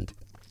an end.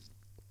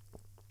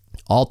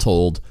 All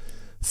told,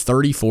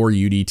 34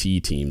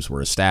 UDT teams were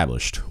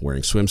established.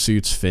 Wearing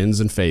swimsuits, fins,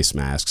 and face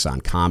masks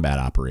on combat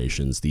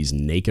operations, these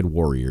naked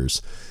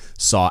warriors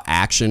saw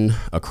action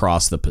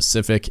across the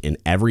Pacific in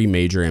every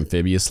major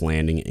amphibious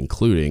landing,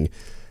 including,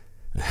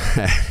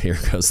 here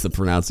goes the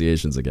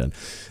pronunciations again,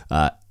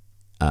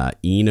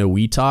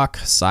 Inuitak,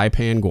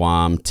 Saipan,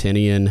 Guam,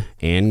 Tinian,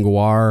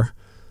 Anguar,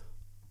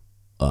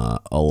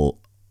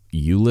 Ulithi,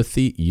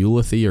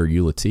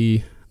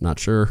 not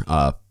sure,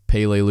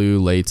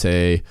 Peleliu,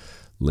 Leyte,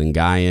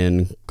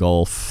 Lingayen,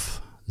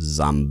 Gulf,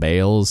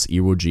 Zambales,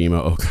 Iwo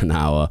Jima,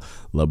 Okinawa,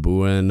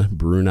 Labuan,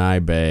 Brunei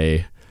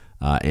Bay,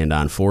 and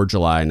on 4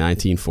 July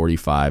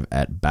 1945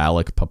 at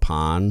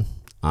Balikpapan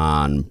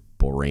on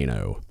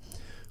Borneo,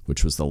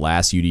 which was the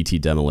last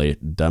UDT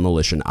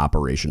demolition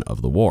operation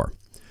of the war.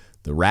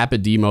 The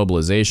rapid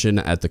demobilization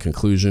at the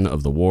conclusion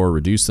of the war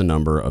reduced the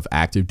number of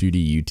active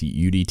duty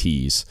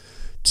UDTs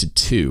to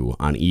 2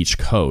 on each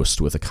coast,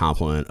 with a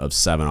complement of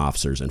 7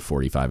 officers and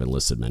 45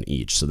 enlisted men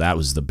each. So that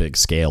was the big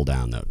scale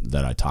down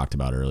that I talked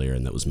about earlier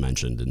and that was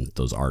mentioned in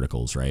those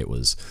articles, right?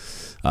 Was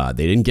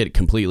they didn't get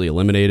completely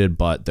eliminated,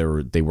 but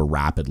they were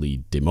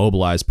rapidly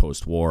demobilized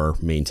post-war,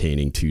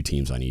 maintaining 2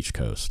 teams on each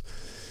coast.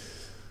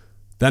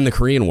 Then the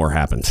Korean War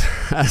happened.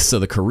 So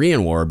the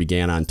Korean War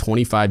began on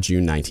 25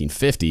 June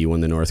 1950 when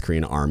the North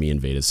Korean Army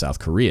invaded South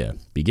Korea.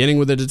 Beginning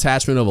with a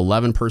detachment of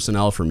 11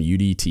 personnel from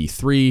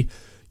UDT-3,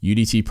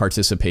 UDT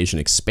participation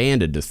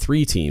expanded to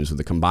 3 teams with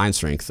a combined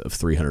strength of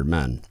 300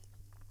 men.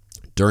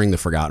 During the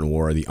Forgotten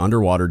War, the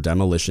underwater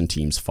demolition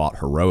teams fought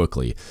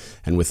heroically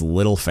and with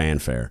little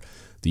fanfare.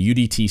 The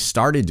UDT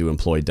started to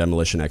employ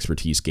demolition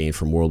expertise gained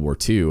from World War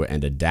II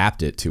and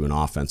adapt it to an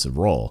offensive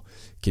role,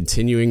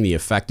 continuing the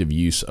effective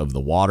use of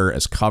the water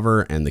as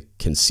cover and the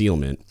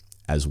concealment,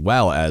 as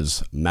well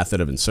as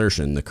method of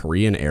insertion. The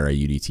Korean-era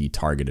UDT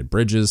targeted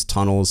bridges,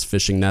 tunnels,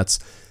 fishing nets,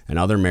 and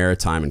other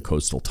maritime and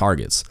coastal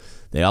targets.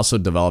 They also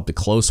developed a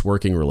close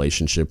working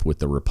relationship with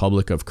the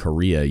Republic of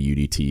Korea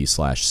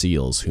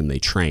UDT/SEALs, whom they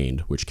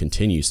trained, which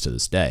continues to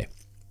this day.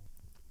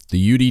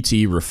 The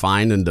UDT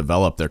refined and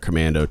developed their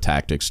commando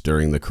tactics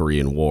during the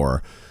Korean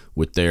War,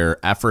 with their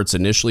efforts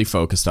initially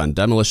focused on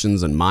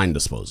demolitions and mine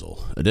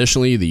disposal.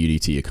 Additionally, the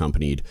UDT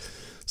accompanied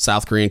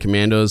South Korean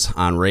commandos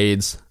on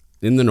raids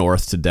in the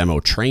north to demo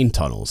train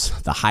tunnels.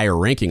 The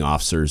higher-ranking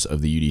officers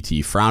of the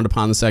UDT frowned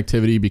upon this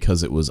activity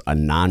because it was a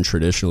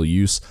non-traditional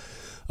use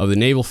of the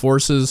naval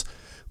forces,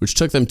 which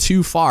took them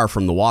too far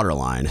from the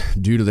waterline.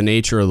 Due to the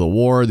nature of the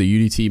war,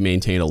 the UDT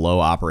maintained a low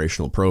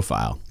operational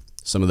profile.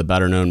 Some of the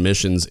better-known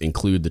missions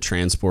include the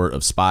transport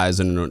of spies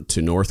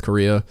to North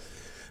Korea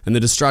and the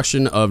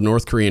destruction of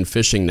North Korean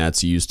fishing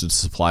nets used to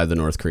supply the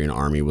North Korean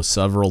army with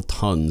several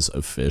tons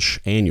of fish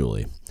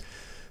annually.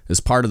 As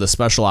part of the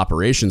Special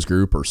Operations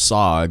Group, or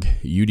SOG,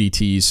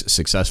 UDTs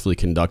successfully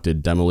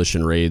conducted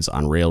demolition raids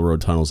on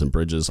railroad tunnels and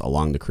bridges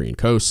along the Korean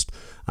coast.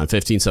 On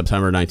 15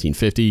 September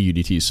 1950,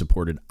 UDTs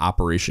supported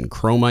Operation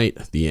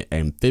Chromite, the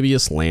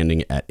amphibious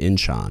landing at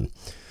Incheon.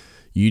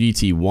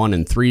 UDT 1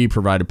 and 3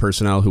 provided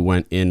personnel who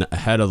went in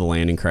ahead of the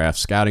landing craft,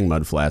 scouting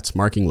mudflats,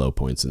 marking low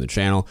points in the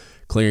channel,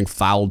 clearing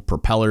fouled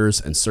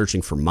propellers, and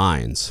searching for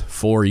mines.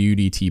 4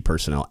 UDT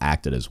personnel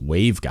acted as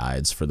wave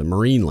guides for the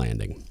marine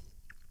landing.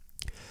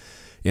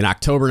 In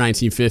October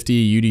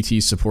 1950,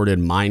 UDT supported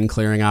mine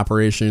clearing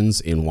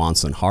operations in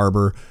Wonsan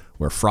Harbor,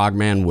 where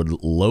Frogman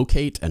would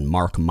locate and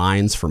mark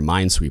mines for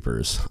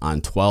minesweepers.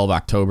 On 12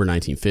 October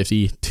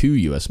 1950, 2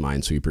 U.S.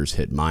 minesweepers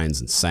hit mines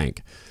and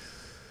sank.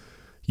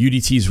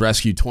 UDTs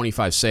rescued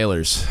 25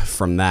 sailors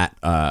from that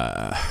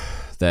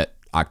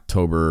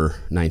October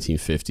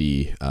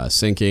 1950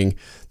 sinking.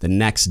 The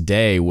next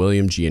day,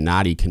 William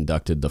Giannotti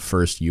conducted the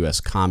first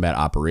U.S. combat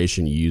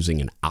operation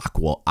using an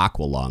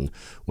aqualung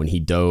when he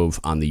dove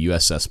on the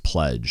USS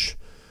Pledge.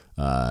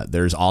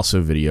 There's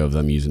also video of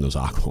them using those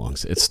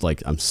aqualungs. It's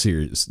like, I'm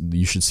serious.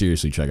 You should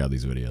seriously check out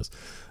these videos.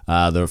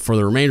 For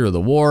the remainder of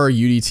the war,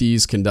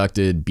 UDTs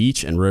conducted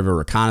beach and river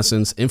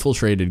reconnaissance,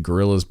 infiltrated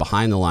guerrillas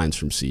behind the lines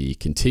from sea,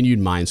 continued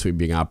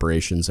minesweeping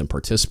operations, and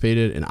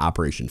participated in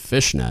Operation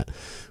Fishnet,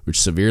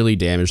 which severely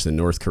damaged the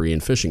North Korean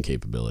fishing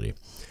capability.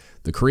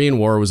 The Korean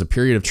War was a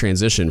period of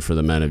transition for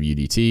the men of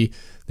UDT.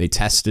 They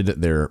tested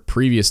their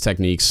previous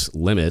techniques'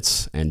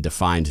 limits and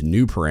defined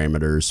new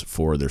parameters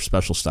for their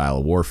special style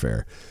of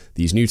warfare.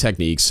 These new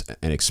techniques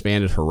and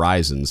expanded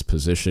horizons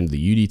positioned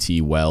the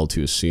UDT well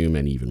to assume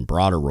an even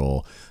broader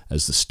role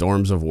as the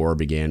storms of war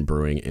began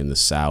brewing in the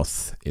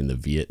south in the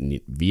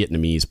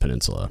Vietnamese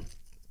peninsula.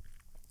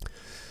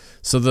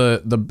 So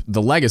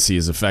the legacy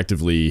is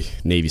effectively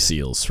Navy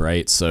SEALs,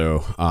 right?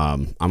 So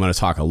I'm going to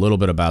talk a little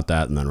bit about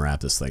that and then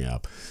wrap this thing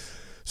up.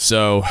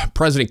 So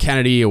President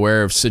Kennedy,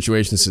 aware of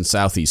situations in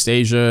Southeast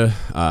Asia,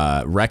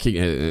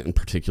 and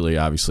particularly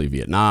obviously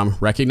Vietnam,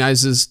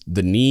 recognizes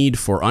the need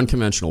for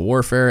unconventional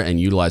warfare and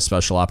utilize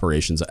special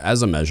operations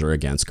as a measure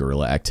against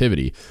guerrilla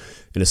activity.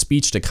 In a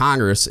speech to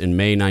Congress in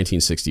May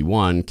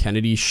 1961,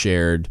 Kennedy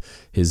shared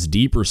his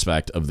deep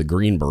respect of the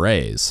Green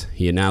Berets.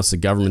 He announced the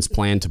government's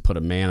plan to put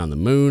a man on the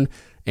moon,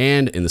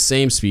 and in the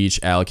same speech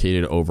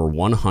allocated over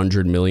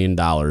 $100 million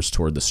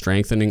toward the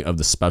strengthening of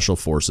the special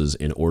forces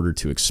in order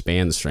to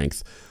expand the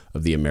strength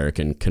of the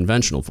American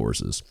conventional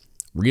forces.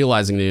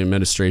 Realizing the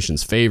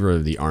administration's favor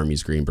of the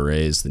Army's Green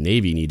Berets, the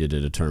Navy needed to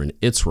determine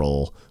its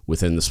role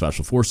within the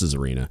special forces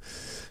arena.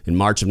 In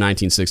March of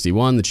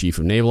 1961, the Chief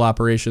of Naval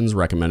Operations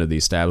recommended the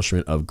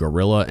establishment of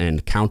guerrilla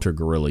and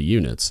counter-guerrilla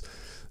units.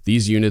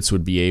 These units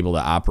would be able to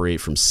operate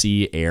from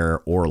sea,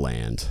 air, or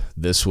land.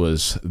 This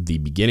was the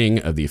beginning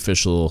of the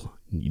official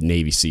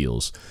Navy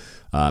SEALs.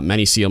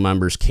 Many SEAL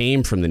members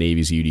came from the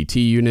Navy's UDT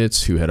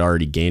units who had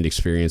already gained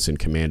experience in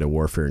commando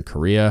warfare in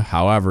Korea.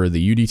 However,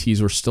 the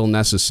UDTs were still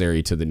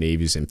necessary to the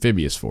Navy's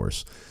amphibious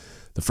force.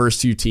 The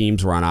first two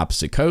teams were on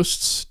opposite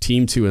coasts,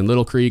 Team 2 in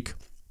Little Creek,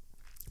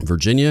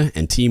 Virginia,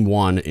 and Team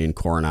 1 in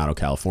Coronado,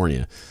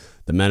 California.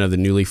 The men of the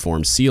newly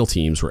formed SEAL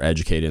teams were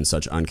educated in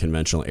such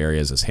unconventional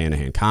areas as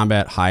hand-to-hand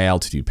combat,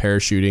 high-altitude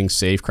parachuting,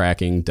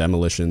 safe-cracking,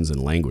 demolitions,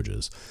 and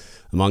languages.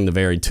 Among the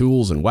varied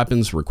tools and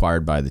weapons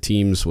required by the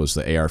teams was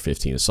the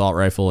AR-15 assault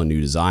rifle, a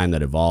new design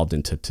that evolved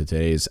into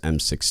today's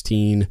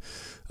M16.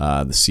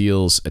 The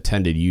SEALs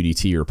attended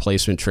UDT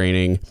replacement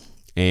training,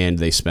 and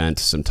they spent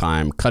some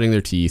time cutting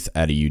their teeth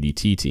at a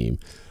UDT team.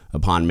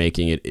 Upon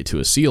making it to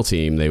a SEAL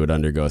team, they would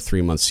undergo a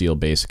 3-month SEAL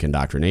basic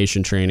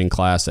indoctrination training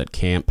class at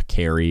Camp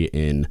Carey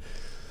in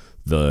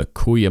the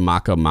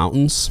Cuyamaca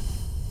Mountains.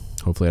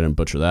 Hopefully I didn't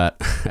butcher that.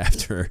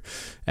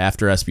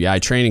 After SBI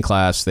training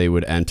class, they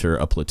would enter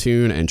a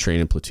platoon and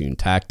train in platoon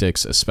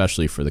tactics,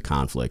 especially for the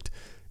conflict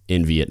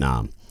in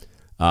Vietnam.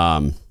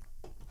 The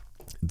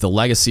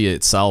legacy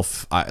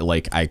itself, I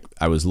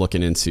was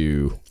looking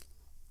into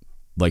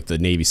like the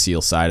Navy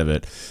SEAL side of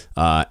it,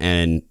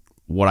 and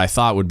what I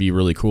thought would be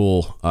really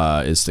cool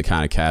is to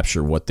kind of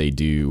capture what they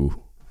do,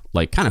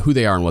 like kind of who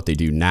they are and what they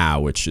do now,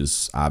 which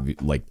is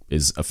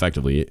is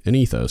effectively an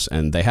ethos,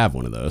 and they have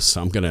one of those.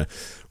 So I'm gonna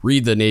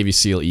read the Navy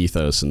SEAL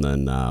ethos, and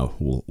then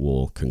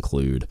we'll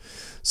conclude.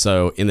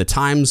 So in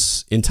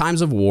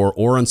times of war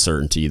or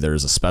uncertainty, there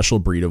is a special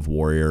breed of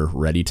warrior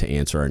ready to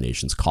answer our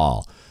nation's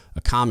call,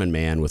 a common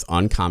man with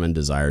uncommon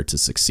desire to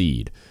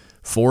succeed.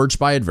 Forged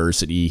by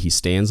adversity, he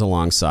stands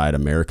alongside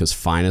America's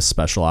finest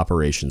special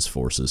operations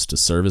forces to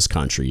serve his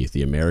country,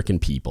 the American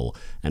people,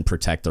 and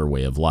protect their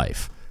way of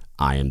life.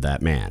 I am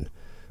that man.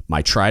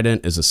 My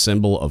trident is a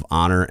symbol of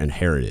honor and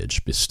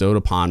heritage bestowed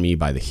upon me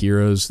by the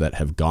heroes that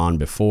have gone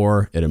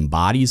before. It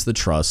embodies the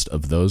trust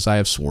of those I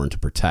have sworn to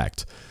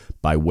protect.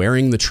 By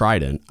wearing the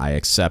trident, I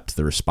accept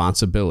the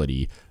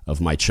responsibility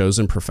of my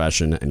chosen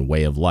profession and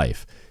way of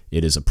life.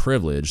 It is a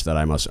privilege that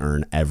I must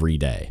earn every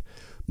day.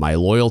 My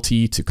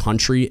loyalty to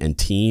country and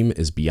team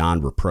is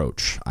beyond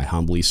reproach. I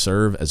humbly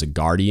serve as a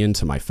guardian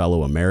to my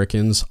fellow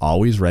Americans,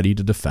 always ready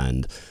to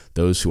defend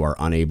those who are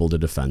unable to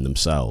defend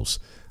themselves.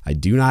 I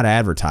do not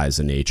advertise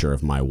the nature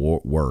of my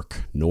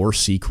work, nor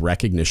seek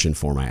recognition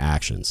for my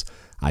actions.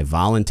 I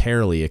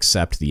voluntarily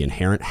accept the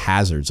inherent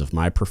hazards of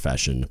my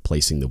profession,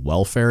 placing the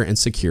welfare and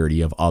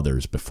security of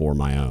others before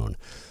my own.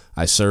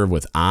 I serve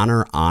with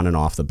honor on and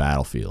off the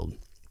battlefield.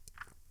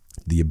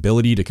 The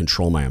ability to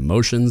control my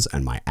emotions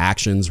and my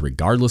actions,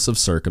 regardless of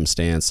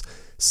circumstance,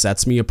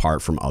 sets me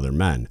apart from other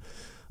men.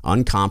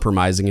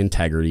 Uncompromising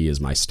integrity is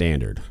my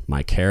standard.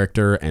 My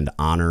character and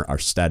honor are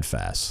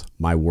steadfast.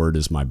 My word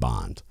is my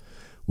bond.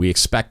 We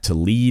expect to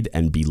lead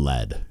and be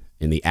led.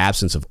 In the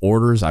absence of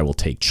orders, I will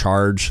take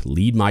charge,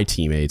 lead my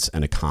teammates,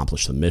 and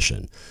accomplish the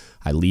mission.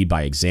 I lead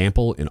by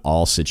example in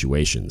all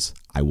situations.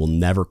 I will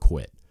never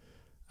quit.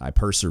 I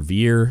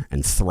persevere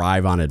and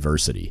thrive on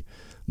adversity.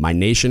 My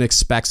nation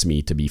expects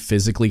me to be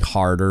physically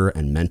harder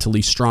and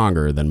mentally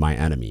stronger than my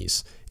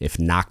enemies. If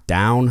knocked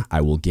down,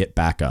 I will get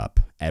back up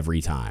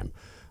every time.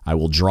 I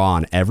will draw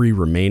on every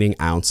remaining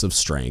ounce of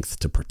strength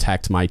to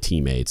protect my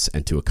teammates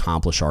and to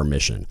accomplish our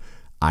mission.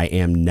 I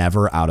am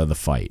never out of the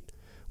fight.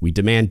 We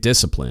demand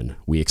discipline.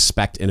 We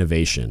expect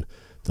innovation.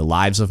 The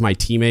lives of my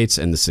teammates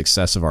and the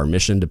success of our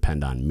mission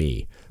depend on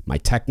me, my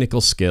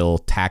technical skill,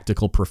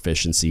 tactical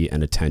proficiency,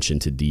 and attention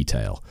to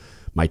detail.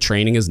 My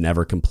training is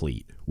never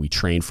complete. We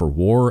train for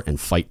war and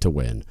fight to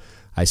win.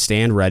 I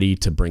stand ready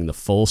to bring the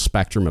full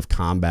spectrum of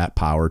combat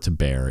power to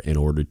bear in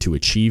order to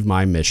achieve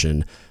my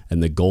mission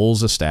and the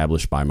goals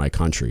established by my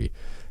country.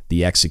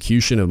 The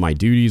execution of my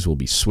duties will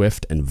be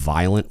swift and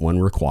violent when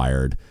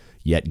required,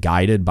 yet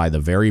guided by the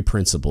very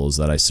principles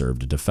that I serve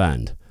to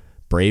defend.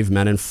 Brave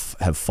men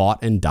have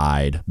fought and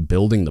died,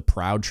 building the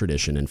proud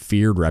tradition and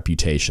feared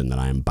reputation that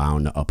I am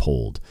bound to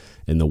uphold.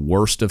 In the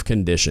worst of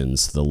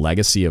conditions, the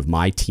legacy of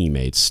my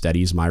teammates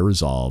steadies my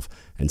resolve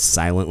and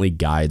silently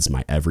guides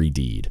my every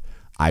deed.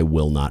 I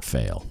will not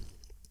fail.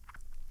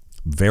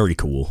 Very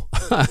cool.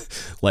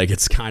 Like,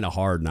 it's kind of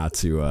hard not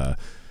to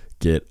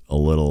get a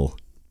little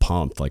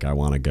pumped. Like, I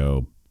want to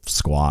go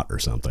squat or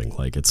something.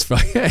 Like, it's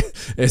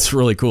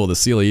really cool. The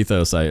SEAL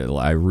ethos, I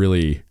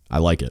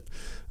like it.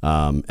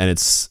 And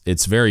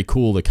it's very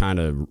cool to kind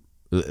of,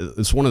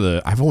 it's one of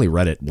the, I've only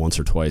read it once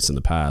or twice in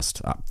the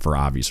past for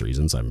obvious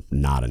reasons. I'm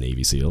not a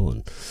Navy SEAL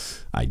and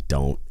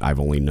I've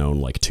only known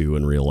like 2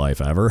 in real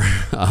life ever.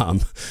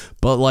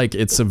 But like,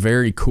 it's a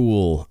very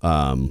cool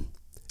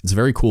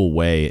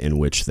way in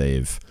which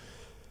they've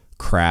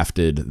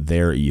crafted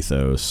their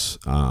ethos,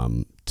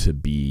 to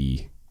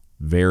be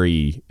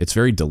it's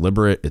very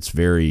deliberate. It's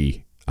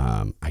very,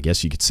 I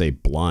guess you could say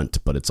blunt,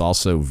 but it's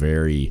also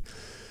very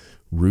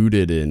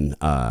rooted in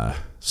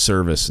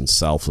service and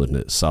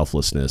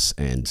selflessness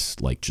and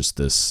like just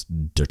this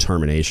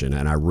determination.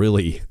 And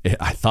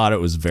I thought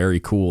it was very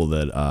cool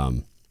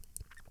that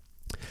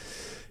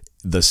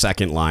the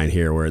second line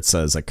here where it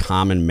says a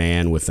common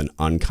man with an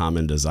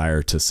uncommon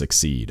desire to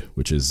succeed,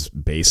 which is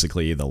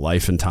basically the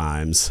life and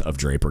times of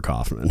Draper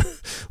Kaufman,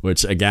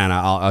 which again,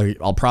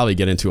 I'll probably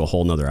get into a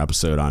whole nother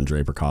episode on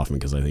Draper Kaufman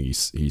because I think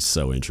he's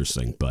so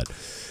interesting. But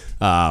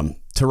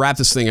to wrap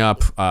this thing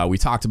up, we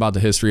talked about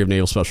the history of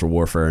naval special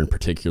warfare and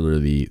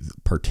particularly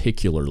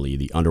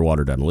the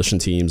underwater demolition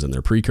teams and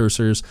their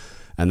precursors,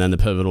 and then the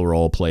pivotal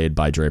role played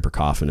by Draper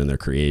Kaufman in their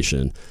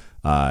creation.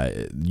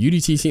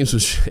 UDT teams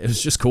it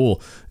was just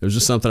cool. It was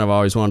just something I've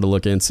always wanted to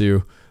look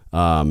into,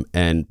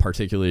 and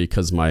particularly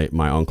because my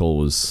uncle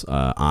was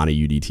on a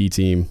UDT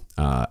team.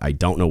 I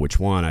don't know which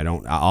one.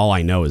 All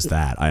I know is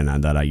that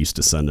I used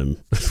to send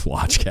him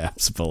watch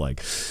caps, but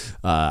like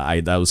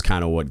that was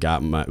kind of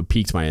what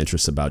piqued my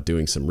interest about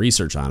doing some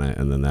research on it,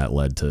 and then that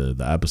led to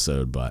the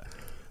episode. But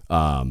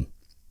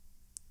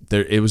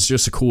it was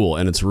just cool,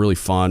 and it's really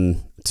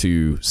fun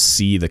to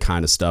see the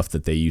kind of stuff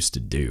that they used to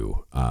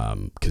do.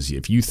 Because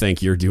if you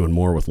think you're doing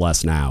more with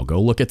less now, go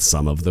look at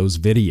some of those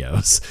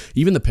videos.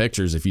 Even the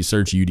pictures, if you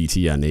search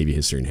UDT on Navy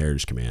History and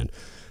Heritage Command,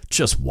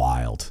 just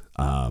wild.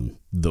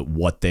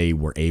 What they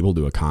were able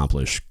to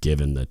accomplish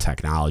given the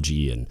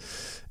technology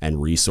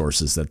and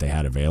resources that they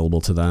had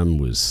available to them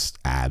was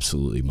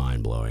absolutely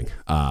mind-blowing.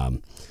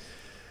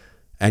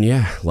 And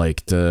yeah,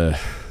 like the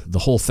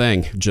whole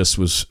thing just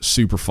was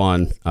super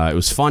fun. It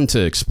was fun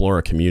to explore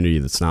a community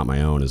that's not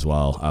my own as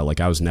well. Like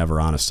I was never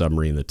on a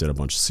submarine that did a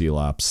bunch of SEAL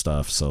ops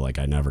stuff. So like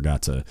I never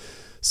got to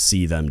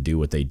see them do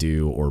what they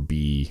do or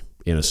be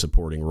in a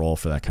supporting role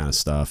for that kind of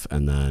stuff.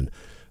 And then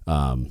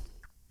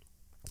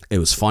it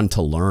was fun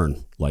to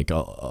learn like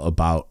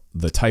about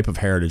the type of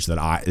heritage that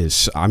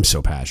I'm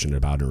so passionate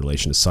about in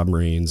relation to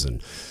submarines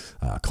and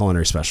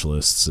culinary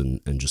specialists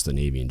and just the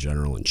Navy in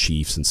general and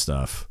chiefs and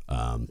stuff,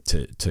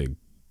 to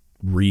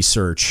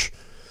research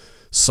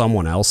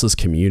someone else's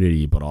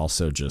community, but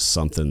also just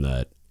something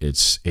that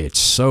it's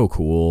so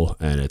cool.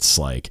 And it's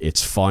like,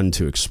 it's fun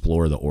to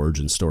explore the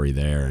origin story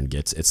there, and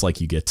it's like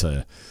you get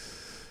to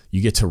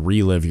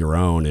relive your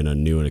own in a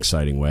new and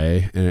exciting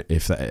way.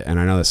 And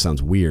I know that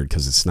sounds weird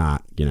because it's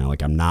not,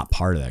 like I'm not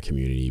part of that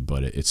community,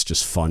 but it's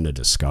just fun to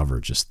discover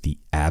just the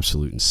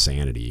absolute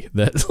insanity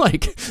that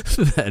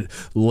that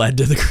led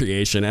to the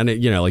creation. And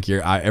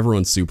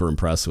everyone's super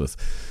impressed with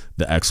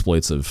the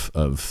exploits of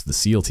the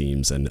SEAL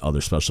teams and other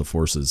special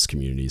forces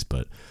communities,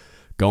 but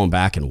going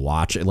back and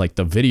watch it, like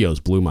the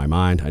videos blew my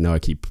mind. I know I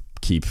keep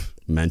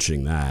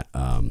mentioning that,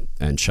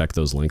 and check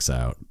those links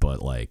out,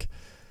 but like,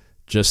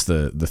 just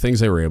the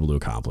things they were able to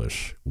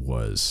accomplish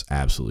was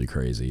absolutely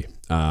crazy.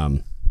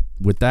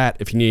 With that,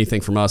 if you need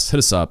anything from us, hit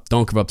us up,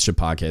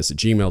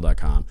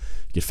 don'tgiveuptheship@gmail.com.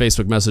 You can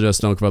Facebook message us,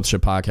 Don't Give Up the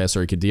Ship Podcast,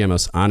 or you can DM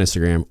us on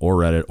Instagram or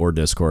Reddit or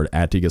Discord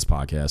at DGUTS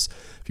Podcast.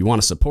 If you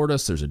want to support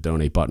us, there's a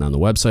donate button on the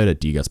website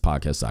at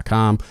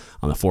dgutspodcast.com.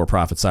 On the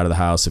for-profit side of the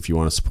house, if you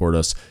want to support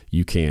us,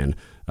 you can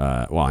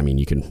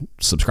you can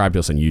subscribe to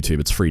us on YouTube.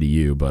 It's free to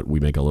you, but we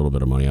make a little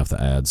bit of money off the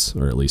ads,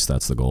 or at least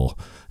that's the goal.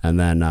 And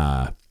then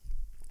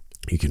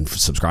You can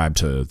subscribe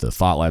to the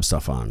Thought Lab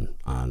stuff on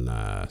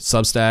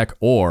Substack,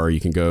 or you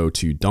can go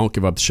to Don't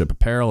Give Up the Ship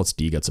Apparel. It's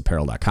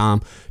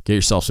dgutsapparel.com. Get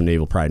yourself some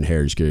naval pride and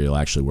heritage gear you'll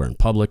actually wear in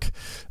public.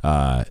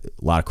 A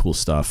lot of cool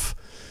stuff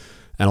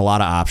and a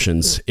lot of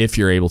options if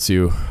you're able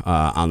to.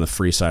 On the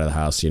free side of the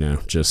house,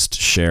 just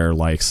share,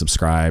 like,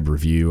 subscribe,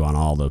 review on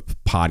all the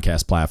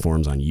podcast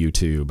platforms, on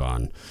YouTube,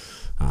 on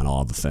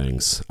all the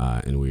things,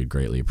 and we'd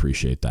greatly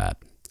appreciate that.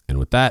 And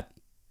with that,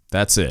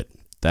 that's it.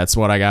 That's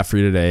what I got for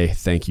you today.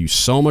 Thank you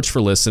so much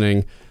for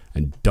listening,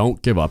 and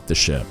don't give up the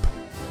ship.